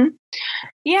 Mm-hmm.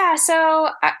 Yeah, so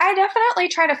I definitely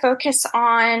try to focus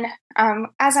on,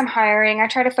 as I'm hiring, I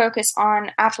try to focus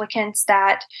on applicants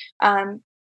that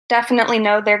definitely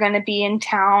know they're going to be in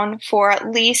town for at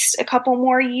least a couple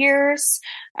more years.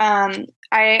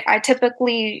 I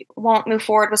typically won't move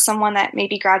forward with someone that may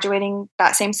be graduating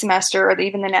that same semester or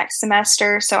even the next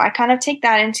semester. So I kind of take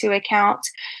that into account.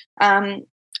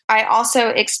 I also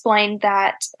explained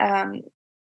that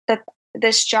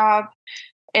this job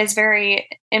is very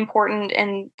important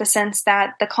in the sense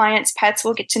that the client's pets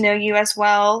will get to know you as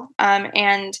well.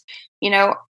 And,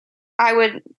 I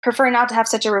would prefer not to have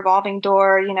such a revolving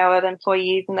door, of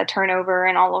employees and the turnover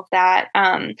and all of that.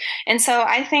 And so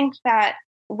I think that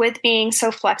with being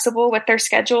so flexible with their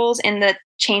schedules and the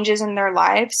changes in their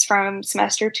lives from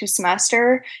semester to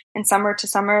semester and summer to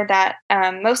summer, that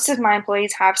most of my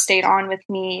employees have stayed on with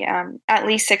me at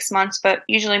least 6 months, but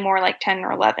usually more like 10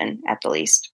 or 11 at the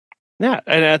least. Yeah,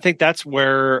 and I think that's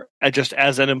where, just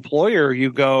as an employer,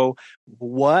 you go,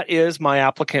 what is my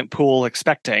applicant pool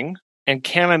expecting? And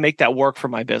can I make that work for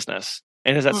my business?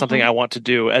 And is that something I want to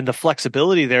do? And the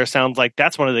flexibility there sounds like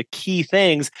that's one of the key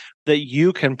things that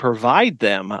you can provide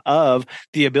them, of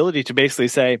the ability to basically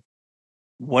say,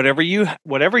 whatever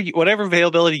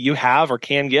availability you have or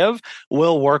can give,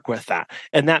 will work with that.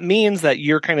 And that means that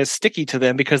you're kind of sticky to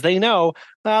them because they know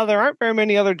there aren't very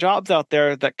many other jobs out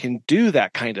there that can do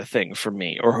that kind of thing for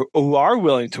me, or who are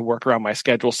willing to work around my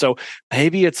schedule. So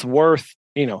maybe it's worth,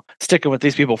 sticking with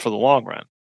these people for the long run.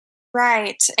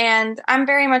 Right. And I'm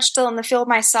very much still in the field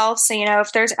myself. So,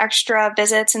 if there's extra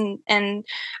visits and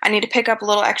I need to pick up a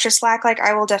little extra slack, like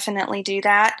I will definitely do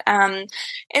that.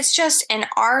 It's just in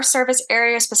our service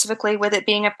area, specifically with it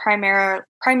being a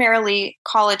primarily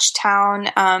college town,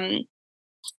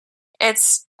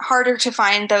 it's harder to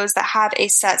find those that have a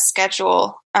set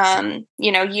schedule,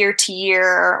 year to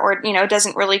year, or,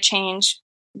 doesn't really change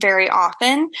very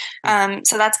often.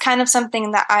 So that's kind of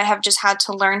something that I have just had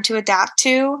to learn to adapt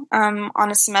to on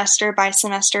a semester by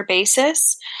semester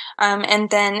basis. And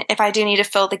then if I do need to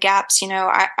fill the gaps,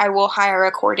 I will hire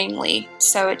accordingly.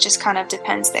 So it just kind of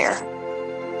depends there.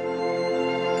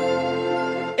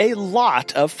 A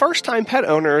lot of first-time pet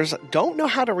owners don't know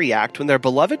how to react when their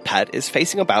beloved pet is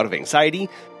facing a bout of anxiety,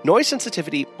 noise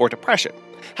sensitivity, or depression.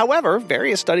 However,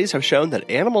 various studies have shown that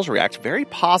animals react very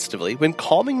positively when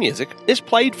calming music is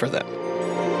played for them.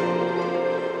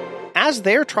 As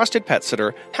their trusted pet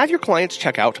sitter, have your clients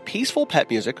check out Peaceful Pet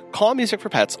Music, Calm Music for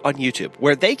Pets on YouTube,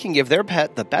 where they can give their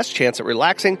pet the best chance at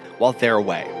relaxing while they're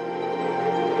away.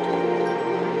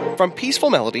 From peaceful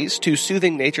melodies to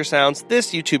soothing nature sounds,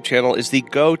 this YouTube channel is the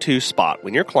go-to spot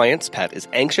when your client's pet is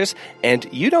anxious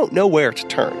and you don't know where to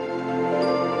turn.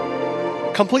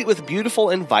 Complete with beautiful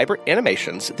and vibrant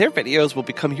animations, their videos will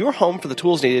become your home for the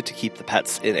tools needed to keep the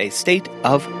pets in a state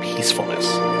of peacefulness.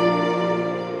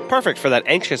 Perfect for that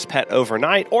anxious pet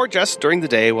overnight or just during the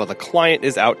day while the client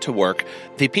is out to work.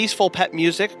 The Peaceful Pet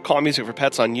Music, Calm Music for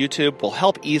Pets on YouTube will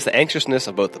help ease the anxiousness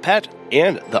of both the pet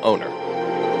and the owner.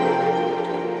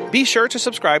 Be sure to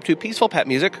subscribe to Peaceful Pet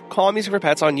Music, Call Music for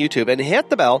Pets on YouTube, and hit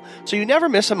the bell so you never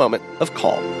miss a moment of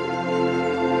calm.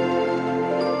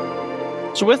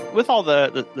 So with all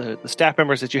the staff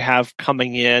members that you have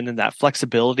coming in and that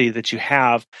flexibility that you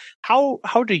have, how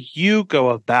do you go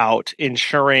about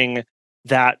ensuring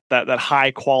that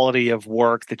high quality of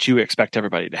work that you expect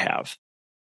everybody to have?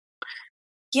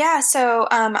 Yeah, so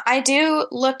I do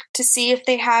look to see if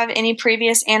they have any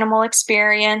previous animal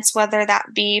experience, whether that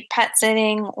be pet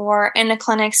sitting or in a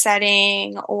clinic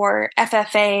setting or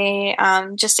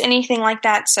FFA, just anything like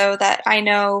that, so that I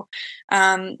know,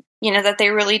 that they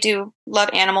really do love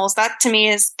animals. That to me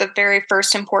is the very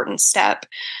first important step.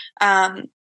 And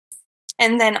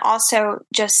then also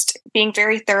just being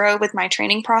very thorough with my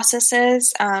training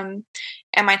processes and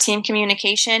my team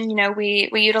communication. We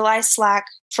utilize Slack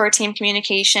for team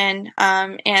communication,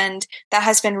 and that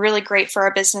has been really great for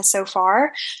our business so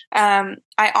far.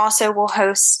 I also will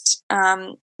host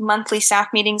monthly staff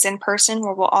meetings in person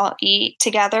where we'll all eat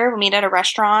together. We'll meet at a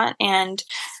restaurant and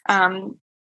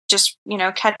just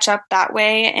catch up that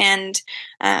way, and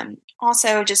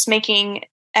also just making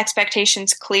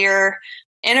expectations clear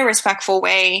in a respectful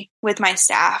way with my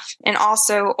staff, and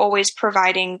also always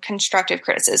providing constructive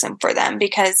criticism for them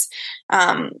because,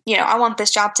 I want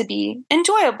this job to be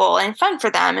enjoyable and fun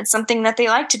for them and something that they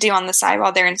like to do on the side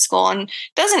while they're in school and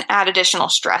doesn't add additional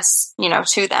stress,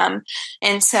 to them.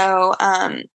 And so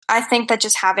I think that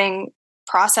just having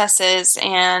processes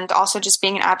and also just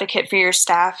being an advocate for your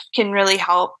staff can really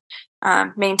help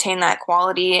maintain that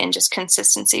quality and just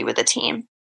consistency with the team.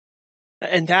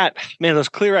 And that, man, those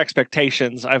clear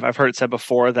expectations, I've heard it said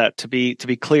before that to be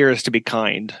clear is to be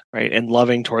kind, right? And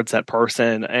loving towards that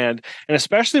person. And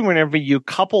especially whenever you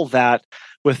couple that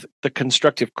with the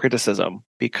constructive criticism,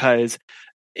 because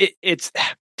it's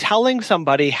telling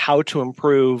somebody how to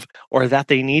improve or that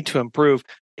they need to improve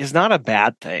is not a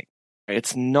bad thing.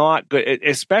 It's not good,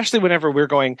 especially whenever we're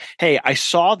going, hey, I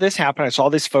saw this happen. I saw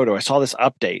this photo. I saw this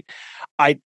update.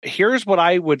 Here's what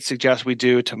I would suggest we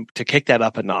do to kick that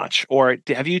up a notch. Or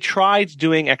have you tried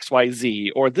doing XYZ?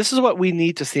 Or this is what we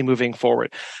need to see moving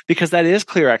forward. Because that is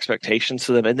clear expectations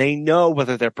to them and they know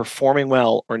whether they're performing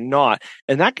well or not.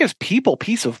 And that gives people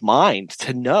peace of mind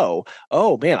to know,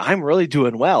 oh man, I'm really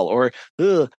doing well. Or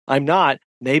I'm not.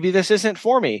 Maybe this isn't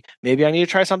for me. Maybe I need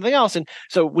to try something else. And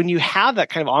so when you have that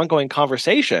kind of ongoing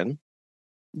conversation,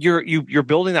 you're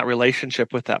building that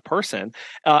relationship with that person,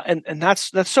 and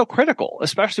that's so critical,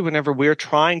 especially whenever we're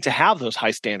trying to have those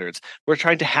high standards. We're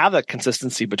trying to have that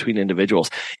consistency between individuals.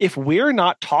 If we're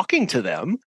not talking to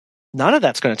them, none of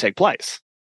that's going to take place.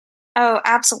 Oh,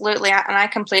 absolutely. And I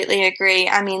completely agree.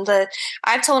 I mean,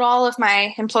 I've told all of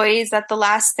my employees that the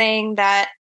last thing that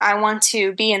I want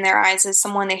to be in their eyes is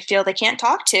someone they feel they can't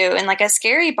talk to, and like a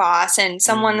scary boss, and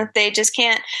someone that they just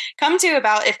can't come to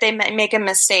about if they make a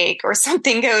mistake or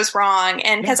something goes wrong.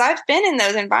 And because I've been in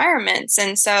those environments,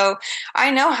 and so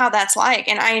I know how that's like.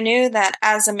 And I knew that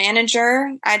as a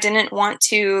manager, I didn't want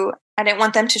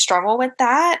them to struggle with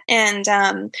that. And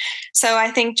so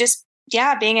I think just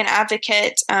being an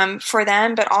advocate for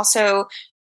them, but also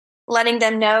letting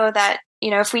them know that,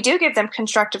 if we do give them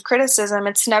constructive criticism,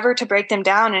 it's never to break them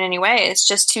down in any way. It's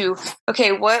just to,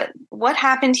 okay, what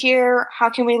happened here?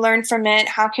 How can we learn from it?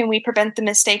 How can we prevent the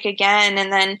mistake again?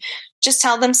 And then just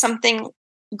tell them something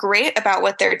great about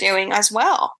what they're doing as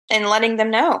well, and letting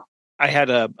them know. I had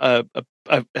I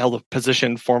held a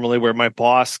position formerly where my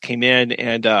boss came in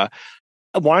and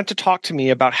wanted to talk to me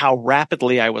about how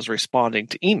rapidly I was responding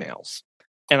to emails.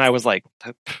 And I was like,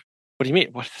 what do you mean?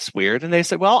 What is weird? And they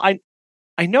said, well,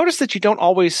 I noticed that you don't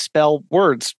always spell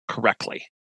words correctly.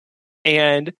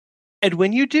 And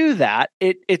when you do that,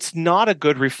 it's not a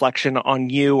good reflection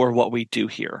on you or what we do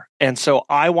here. And so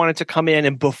I wanted to come in,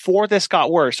 and before this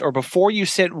got worse, or before you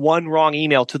sent one wrong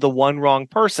email to the one wrong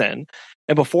person,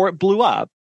 and before it blew up,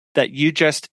 that you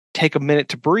just take a minute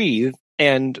to breathe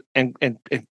and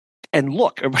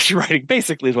look at what you're writing,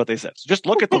 basically is what they said. So just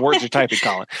look at the words you're typing,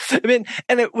 Colin. I mean,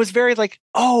 and it was very like,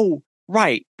 oh,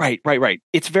 right.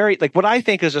 It's very like what I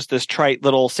think is just this trite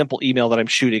little simple email that I'm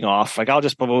shooting off. Like I'll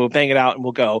just bang it out and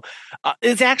we'll go.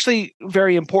 It's actually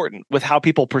very important with how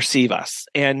people perceive us.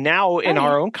 And now in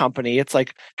our own company, it's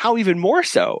like how even more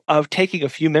so of taking a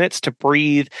few minutes to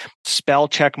breathe, spell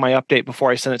check my update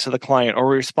before I send it to the client, or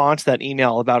respond to that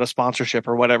email about a sponsorship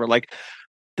or whatever. Like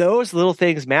those little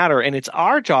things matter. And it's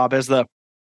our job as the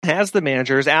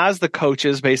managers, as the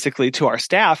coaches, basically to our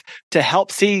staff to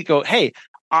help go, hey,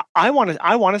 I want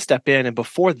to step in, and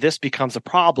before this becomes a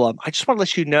problem, I just want to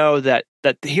let you know that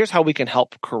here's how we can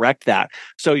help correct that,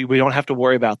 so we don't have to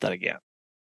worry about that again.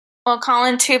 Well,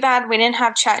 Colin, too bad we didn't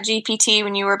have Chat GPT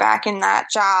when you were back in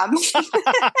that job.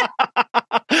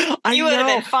 You would have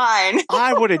been fine.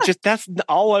 I would have that's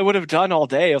all I would have done all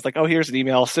day. I was like, oh, here's an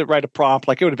email, write a prompt.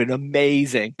 Like, it would have been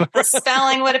amazing. The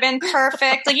spelling would have been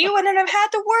perfect. Like, you wouldn't have had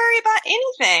to worry about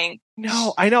anything.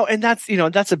 No, I know. And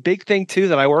that's a big thing too,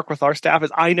 that I work with our staff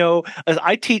is I know as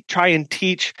I try and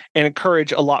teach and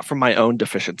encourage a lot from my own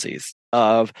deficiencies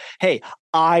of, hey,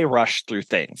 I rush through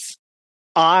things.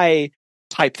 I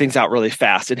type things out really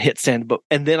fast and hit send,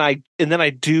 and then I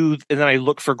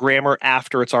look for grammar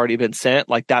after it's already been sent.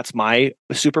 Like, that's my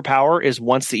superpower, is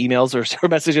once the emails or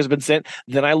message has been sent,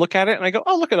 then I look at it and I go,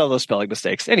 oh, look at all those spelling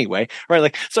mistakes anyway, right?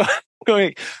 Like, so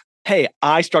going, hey,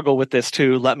 I struggle with this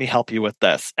too, let me help you with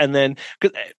this. And then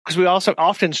because we also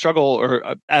often struggle,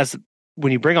 or as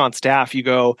when you bring on staff, you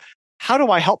go, how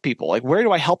do I help people? Like, where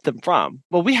do I help them from?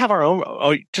 Well, we have our own,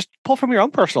 just pull from your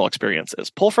own personal experiences,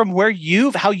 pull from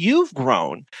how you've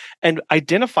grown, and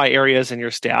identify areas in your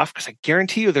staff, because I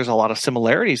guarantee you there's a lot of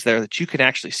similarities there that you can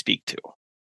actually speak to.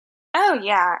 Oh,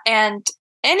 yeah. And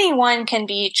anyone can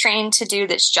be trained to do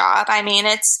this job. I mean,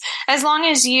 it's as long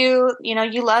as you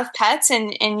love pets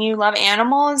and you love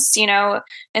animals,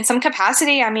 in some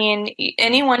capacity. I mean,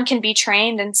 anyone can be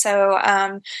trained. And so,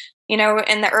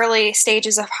 in the early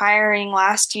stages of hiring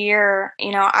last year,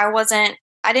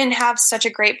 I didn't have such a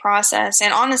great process.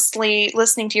 And honestly,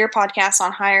 listening to your podcast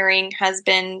on hiring has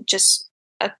been just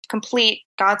a complete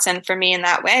godsend for me in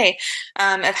that way,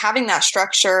 of having that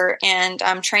structure and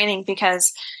training,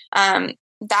 because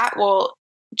that will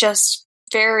just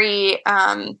very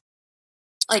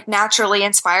naturally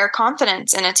inspire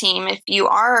confidence in a team if you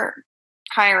are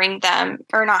hiring them,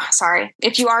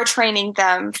 if you are training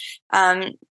them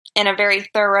in a very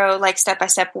thorough,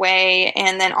 step-by-step way,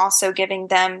 and then also giving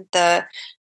them the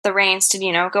reins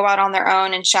to, go out on their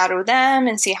own and shadow them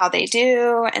and see how they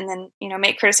do, and then,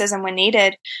 make criticism when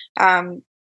needed.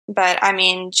 But I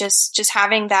mean, just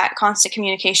having that constant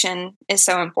communication is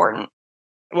so important.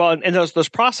 Well, and those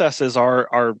processes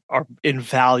are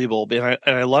invaluable. And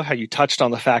I love how you touched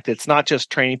on the fact that it's not just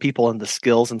training people in the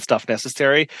skills and stuff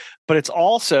necessary, but it's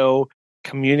also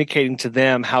communicating to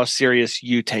them how serious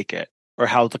you take it, or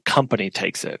how the company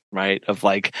takes it, right? Of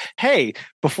like, hey,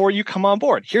 before you come on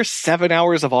board, here's 7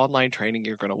 hours of online training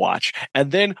you're going to watch.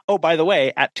 And then, oh, by the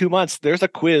way, at 2 months, there's a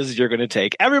quiz you're going to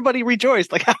take. Everybody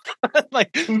rejoiced. Like, like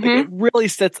it really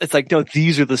sets, it's like, no,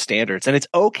 these are the standards. And it's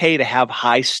okay to have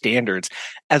high standards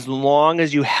as long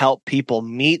as you help people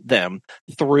meet them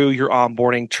through your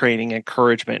onboarding, training,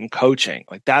 encouragement, and coaching.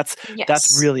 Like, that's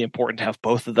really important to have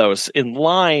both of those in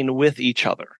line with each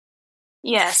other.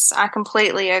 Yes, I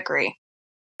completely agree.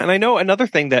 And I know another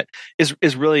thing that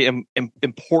is really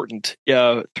important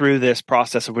through this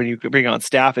process of when you bring on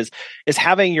staff is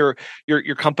having your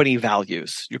company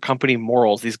values, your company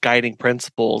morals, these guiding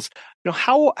principles.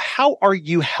 How are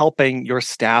you helping your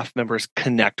staff members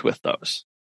connect with those?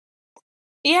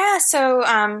 Yeah, so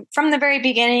from the very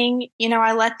beginning,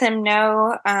 I let them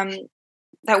know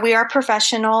that we are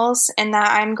professionals and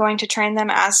that I'm going to train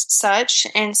them as such.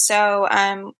 And so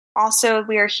also,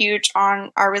 we are huge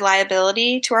on our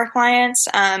reliability to our clients.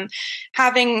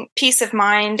 Having peace of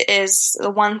mind is the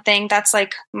one thing that's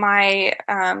like my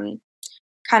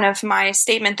kind of my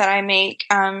statement that I make,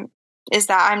 is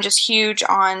that I'm just huge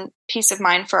on peace of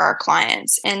mind for our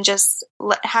clients and just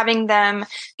having them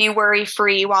be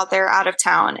worry-free while they're out of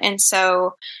town. And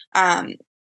so I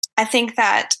think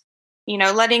that,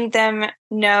 letting them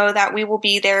know that we will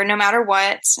be there no matter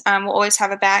what. We'll always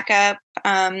have a backup.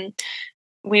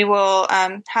 We will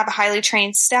have a highly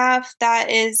trained staff that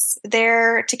is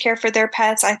there to care for their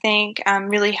pets, I think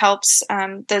really helps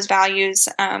those values.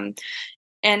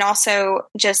 And also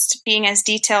just being as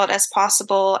detailed as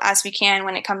possible as we can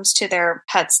when it comes to their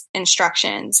pets'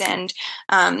 instructions and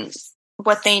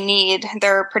what they need,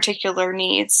 their particular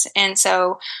needs. And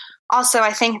so also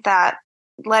I think that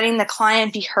letting the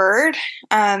client be heard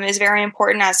is very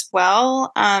important as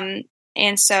well.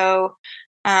 And so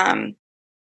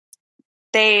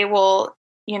they will,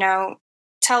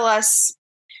 tell us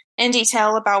in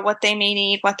detail about what they may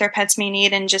need, what their pets may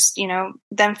need, and just,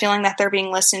 them feeling that they're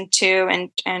being listened to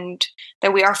and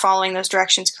that we are following those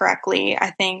directions correctly,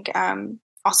 I think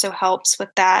also helps with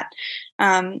that.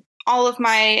 All of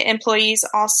my employees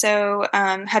also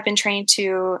have been trained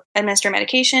to administer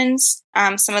medications.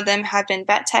 Some of them have been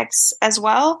vet techs as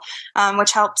well,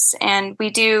 which helps. And we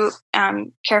do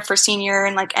care for senior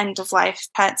and end of life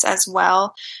pets as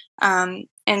well.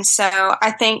 And so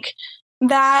I think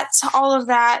that all of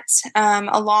that,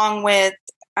 along with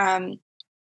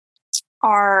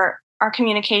our our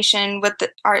communication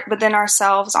within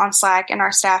ourselves on Slack and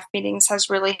our staff meetings has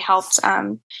really helped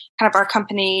kind of our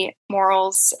company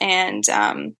morals and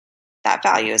that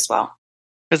value as well.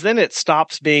 Because then it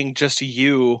stops being just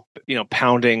you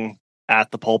pounding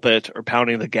at the pulpit or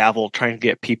pounding the gavel, trying to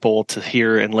get people to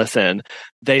hear and listen.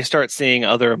 They start seeing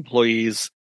other employees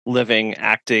living,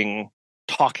 acting,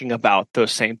 talking about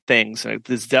those same things. And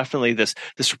there's definitely this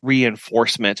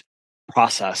reinforcement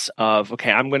process of,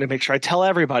 okay, I'm going to make sure I tell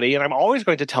everybody, and I'm always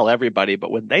going to tell everybody.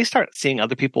 But when they start seeing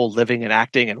other people living and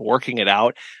acting and working it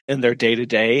out in their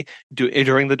day-to-day,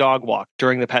 during the dog walk,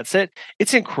 during the pet sit,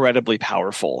 it's incredibly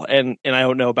powerful. And I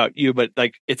don't know about you, but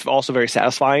like, it's also very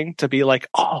satisfying to be like,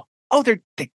 oh,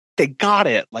 they got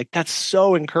it. Like, that's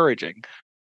so encouraging.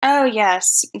 Oh,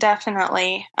 yes,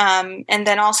 definitely. And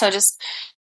then also just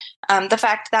the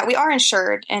fact that we are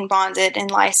insured and bonded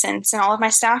and licensed, and all of my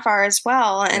staff are as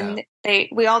well. And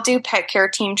we all do pet care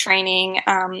team training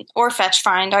or fetch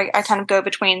find. I kind of go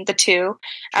between the two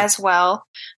as well.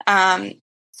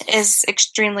 Is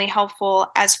extremely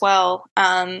helpful as well.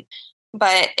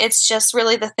 But it's just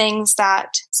really the things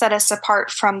that set us apart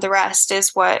from the rest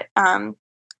is what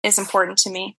is important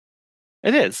to me.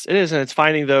 It is, and it's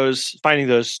finding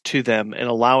those to them and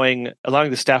allowing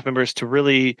the staff members to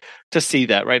really to see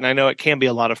that, right? And I know it can be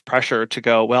a lot of pressure to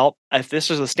go, well, if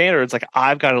this is the standard, it's like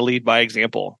I've got to lead by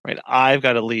example, right? I've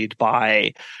got to lead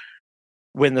by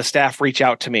when the staff reach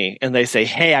out to me and they say,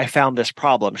 "Hey, I found this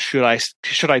problem. Should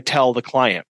I tell the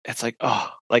client?" It's like, oh,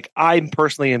 like I'm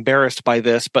personally embarrassed by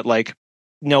this, but like,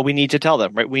 no, we need to tell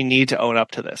them, right? We need to own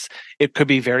up to this. It could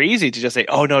be very easy to just say,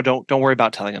 oh, no, don't worry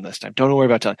about telling them this time. Don't worry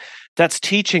about telling. That's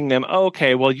teaching them,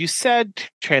 okay, well, you said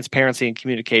transparency and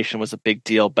communication was a big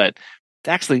deal, but it's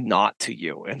actually not to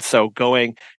you. And so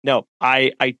going, no,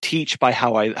 I teach by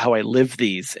how I live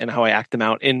these and how I act them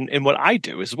out in what I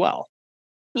do as well.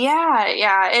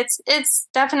 Yeah. It's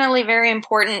definitely very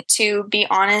important to be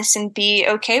honest and be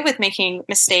okay with making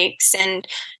mistakes and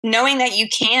knowing that you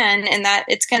can and that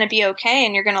it's going to be okay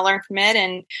and you're going to learn from it.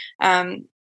 And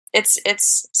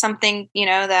it's something,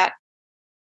 that,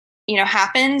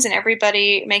 happens and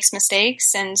everybody makes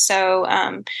mistakes. And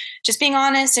so just being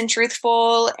honest and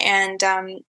truthful and,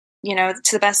 to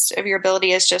the best of your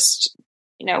ability is just,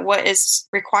 what is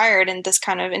required in this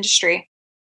kind of industry.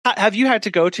 Have you had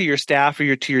to go to your staff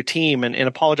or to your team and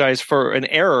apologize for an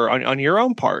error on your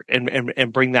own part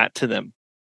and bring that to them?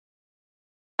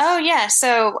 Oh, yeah.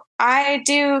 So I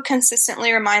do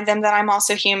consistently remind them that I'm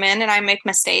also human and I make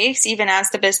mistakes, even as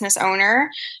the business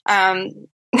owner.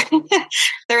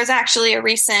 There was actually a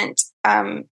recent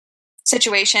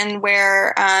situation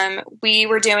where we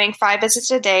were doing 5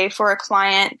 visits a day for a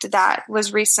client that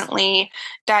was recently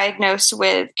diagnosed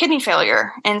with kidney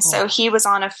failure. And so he was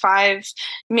on a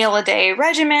 5-meal-a-day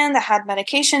regimen that had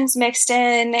medications mixed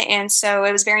in. And so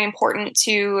it was very important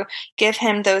to give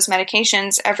him those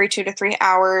medications every 2 to 3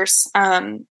 hours.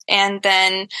 And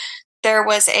then there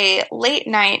was a late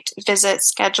night visit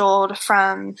scheduled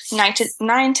from 9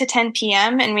 to 10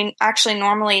 p.m. And we actually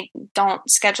normally don't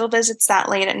schedule visits that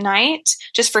late at night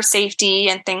just for safety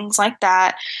and things like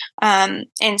that. And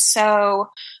so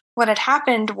what had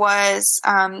happened was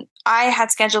I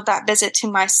had scheduled that visit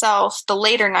to myself, the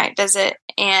later night visit,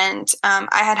 and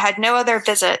I had no other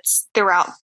visits throughout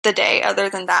the day other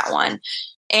than that one.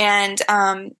 And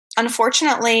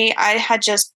unfortunately, I had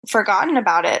just forgotten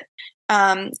about it.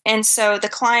 And so the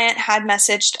client had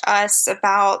messaged us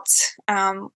about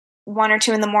 1 or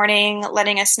 2 in the morning,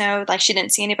 letting us know like she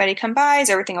didn't see anybody come by. Is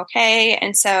everything okay?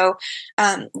 And so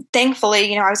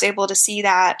thankfully, I was able to see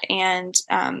that and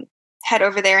head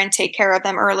over there and take care of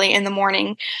them early in the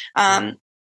morning. But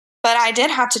I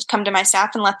did have to come to my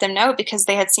staff and let them know because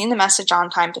they had seen the message on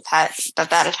Time to Pet that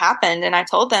had happened. And I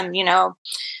told them,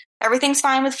 everything's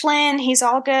fine with Flynn. He's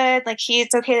all good. Like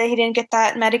it's okay that he didn't get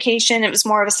that medication. It was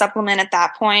more of a supplement at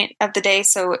that point of the day.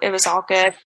 So it was all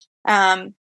good.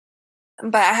 But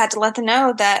I had to let them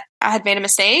know that I had made a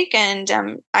mistake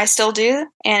and I still do.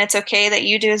 And it's okay that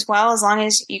you do as well, as long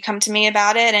as you come to me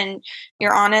about it and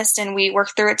you're honest and we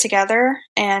work through it together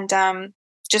and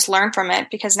just learn from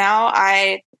it. Because now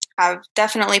I have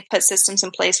definitely put systems in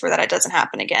place where that doesn't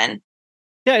happen again.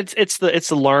 Yeah, it's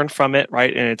the learn from it,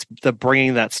 right? And it's the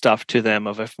bringing that stuff to them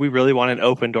of if we really want an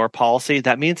open door policy,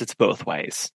 that means it's both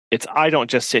ways. It's I don't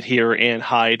just sit here and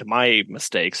hide my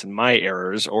mistakes and my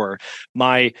errors or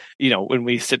my, when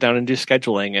we sit down and do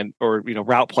scheduling and or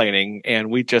route planning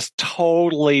and we just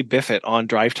totally biff it on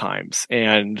drive times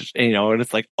and and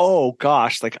it's like, oh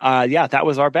gosh, like yeah, that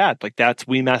was our bad. Like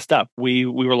we messed up. We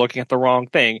were looking at the wrong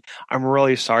thing. I'm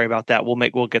really sorry about that.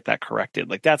 We'll get that corrected.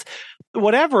 Like that's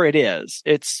whatever it is,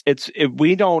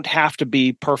 we don't have to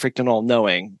be perfect and all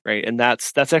knowing, right? And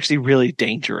that's actually really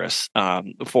dangerous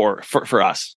for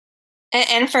us.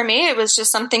 And for me, it was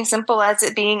just something simple as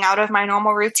it being out of my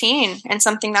normal routine and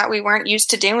something that we weren't used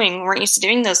to doing. We weren't used to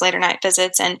doing those later night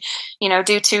visits. And,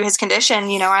 due to his condition,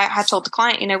 I had told the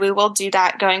client, we will do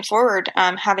that going forward,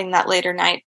 having that later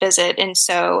night visit. And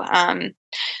so,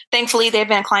 thankfully they've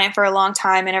been a client for a long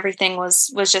time and everything was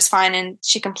just fine. And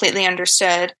she completely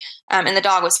understood. And the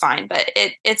dog was fine, but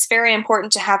it's very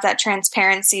important to have that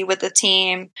transparency with the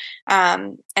team,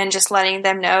 and just letting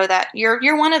them know that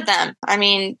you're one of them. I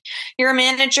mean, you're a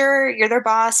manager, you're their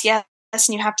boss. Yes.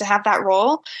 And you have to have that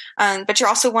role. But you're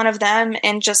also one of them.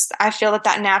 And I feel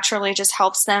that naturally just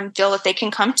helps them feel that they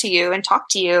can come to you and talk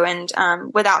to you and,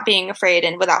 without being afraid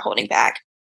and without holding back.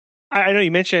 I know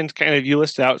you mentioned you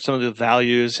listed out some of the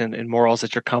values and morals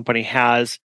that your company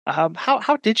has.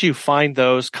 How did you find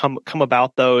those, come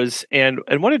about those, and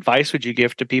what advice would you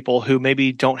give to people who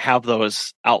maybe don't have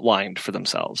those outlined for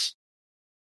themselves?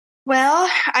 Well,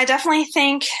 I definitely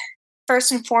think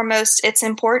first and foremost, it's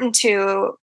important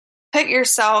to put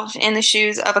yourself in the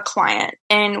shoes of a client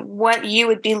and what you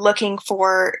would be looking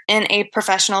for in a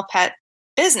professional pet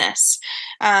business.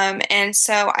 And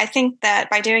so I think that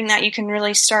by doing that, you can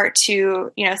really start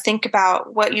to, think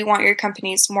about what you want your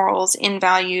company's morals and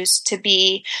values to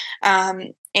be,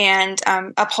 and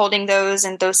upholding those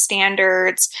and those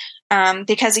standards.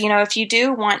 Because, if you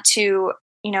do want to,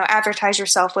 advertise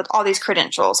yourself with all these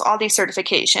credentials, all these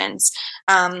certifications,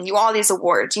 all these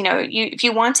awards, if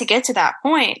you want to get to that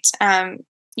point,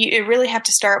 you really have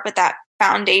to start with that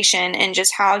foundation and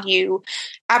just how you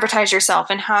advertise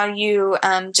yourself and how you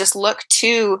just look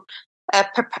to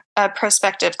a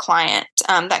prospective client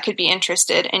that could be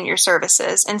interested in your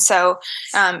services. And so,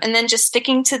 and then just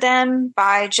sticking to them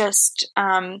by just,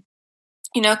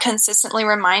 consistently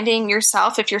reminding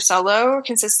yourself, if you're solo,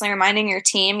 consistently reminding your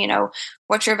team,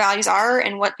 what your values are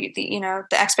and what the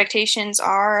expectations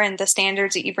are and the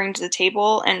standards that you bring to the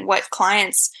table and what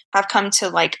clients have come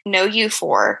to know you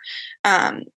for,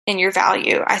 in your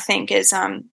value, I think is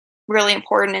really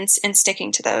important in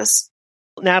sticking to those.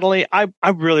 Natalie, I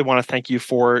really want to thank you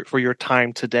for your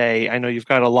time today. I know you've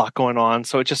got a lot going on,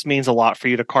 so it just means a lot for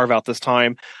you to carve out this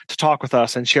time to talk with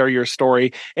us and share your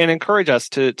story and encourage us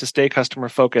to stay customer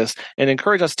focused and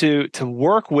encourage us to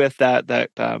work with that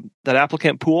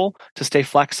applicant pool, to stay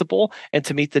flexible and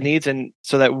to meet the needs, and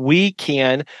so that we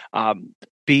can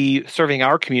be serving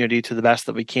our community to the best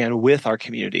that we can with our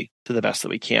community to the best that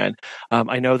we can.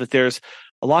 I know that there's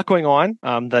a lot going on,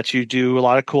 that you do a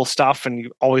lot of cool stuff and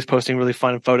you're always posting really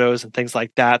fun photos and things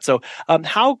like that. So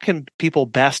how can people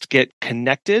best get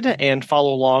connected and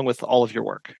follow along with all of your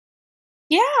work?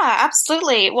 Yeah,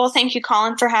 absolutely. Well, thank you,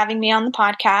 Colin, for having me on the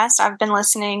podcast. I've been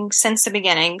listening since the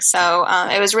beginning. So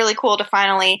it was really cool to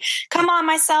finally come on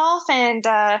myself and,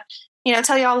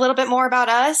 tell you all a little bit more about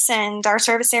us and our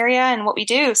service area and what we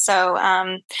do. So,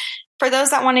 for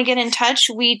those that want to get in touch,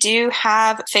 we do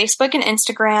have Facebook and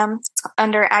Instagram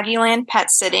under Aggieland Pet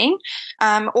Sitting,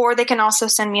 or they can also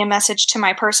send me a message to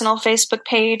my personal Facebook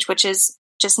page, which is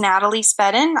just Natalie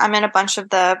Spedden. I'm in a bunch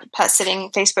of the pet sitting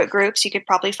Facebook groups. You could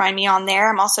probably find me on there.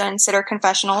 I'm also in Sitter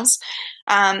Confessionals.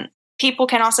 People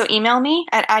can also email me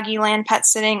at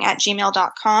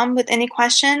aggielandpetsitting@gmail.com with any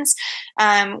questions,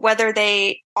 whether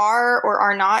they are or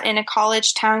are not in a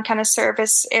college town kind of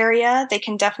service area. They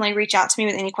can definitely reach out to me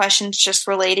with any questions just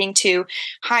relating to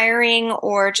hiring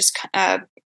or just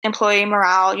employee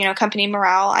morale, company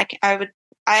morale.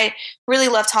 I really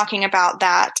love talking about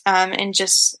that, and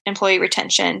just employee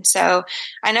retention. So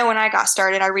I know when I got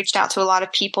started, I reached out to a lot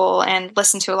of people and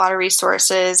listened to a lot of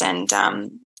resources, and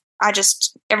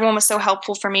everyone was so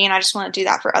helpful for me, and I just want to do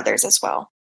that for others as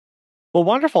well. Well,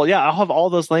 wonderful. Yeah, I'll have all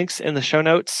those links in the show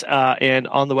notes and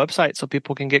on the website so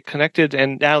people can get connected.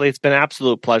 And Natalie, it's been an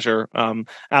absolute pleasure.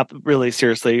 Really,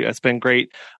 seriously, it's been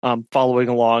great following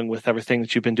along with everything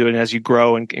that you've been doing as you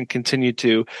grow and continue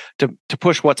to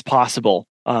push what's possible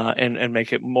and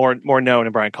make it more known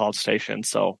in Bryan College Station.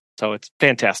 So it's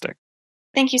fantastic.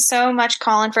 Thank you so much,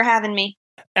 Colin, for having me.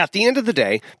 At the end of the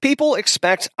day, people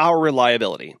expect our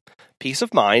reliability. Peace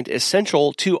of mind is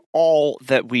central to all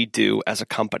that we do as a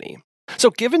company.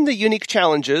 So given the unique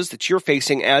challenges that you're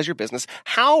facing as your business,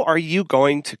 how are you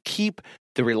going to keep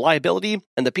the reliability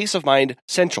and the peace of mind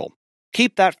central?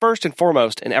 Keep that first and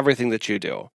foremost in everything that you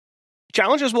do.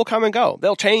 Challenges will come and go.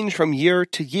 They'll change from year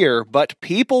to year, but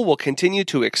people will continue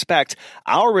to expect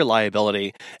our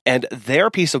reliability, and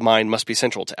their peace of mind must be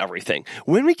central to everything.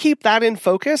 When we keep that in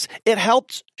focus, it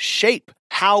helps shape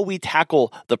how we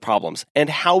tackle the problems and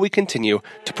how we continue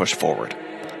to push forward.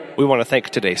 We want to thank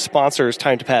today's sponsors,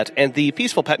 Time to Pet, and the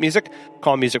Peaceful Pet Music,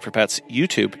 Calm Music for Pets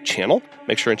YouTube channel.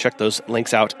 Make sure and check those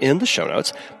links out in the show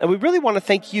notes. And we really want to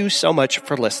thank you so much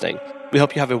for listening. We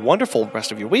hope you have a wonderful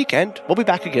rest of your week, and we'll be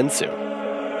back again soon.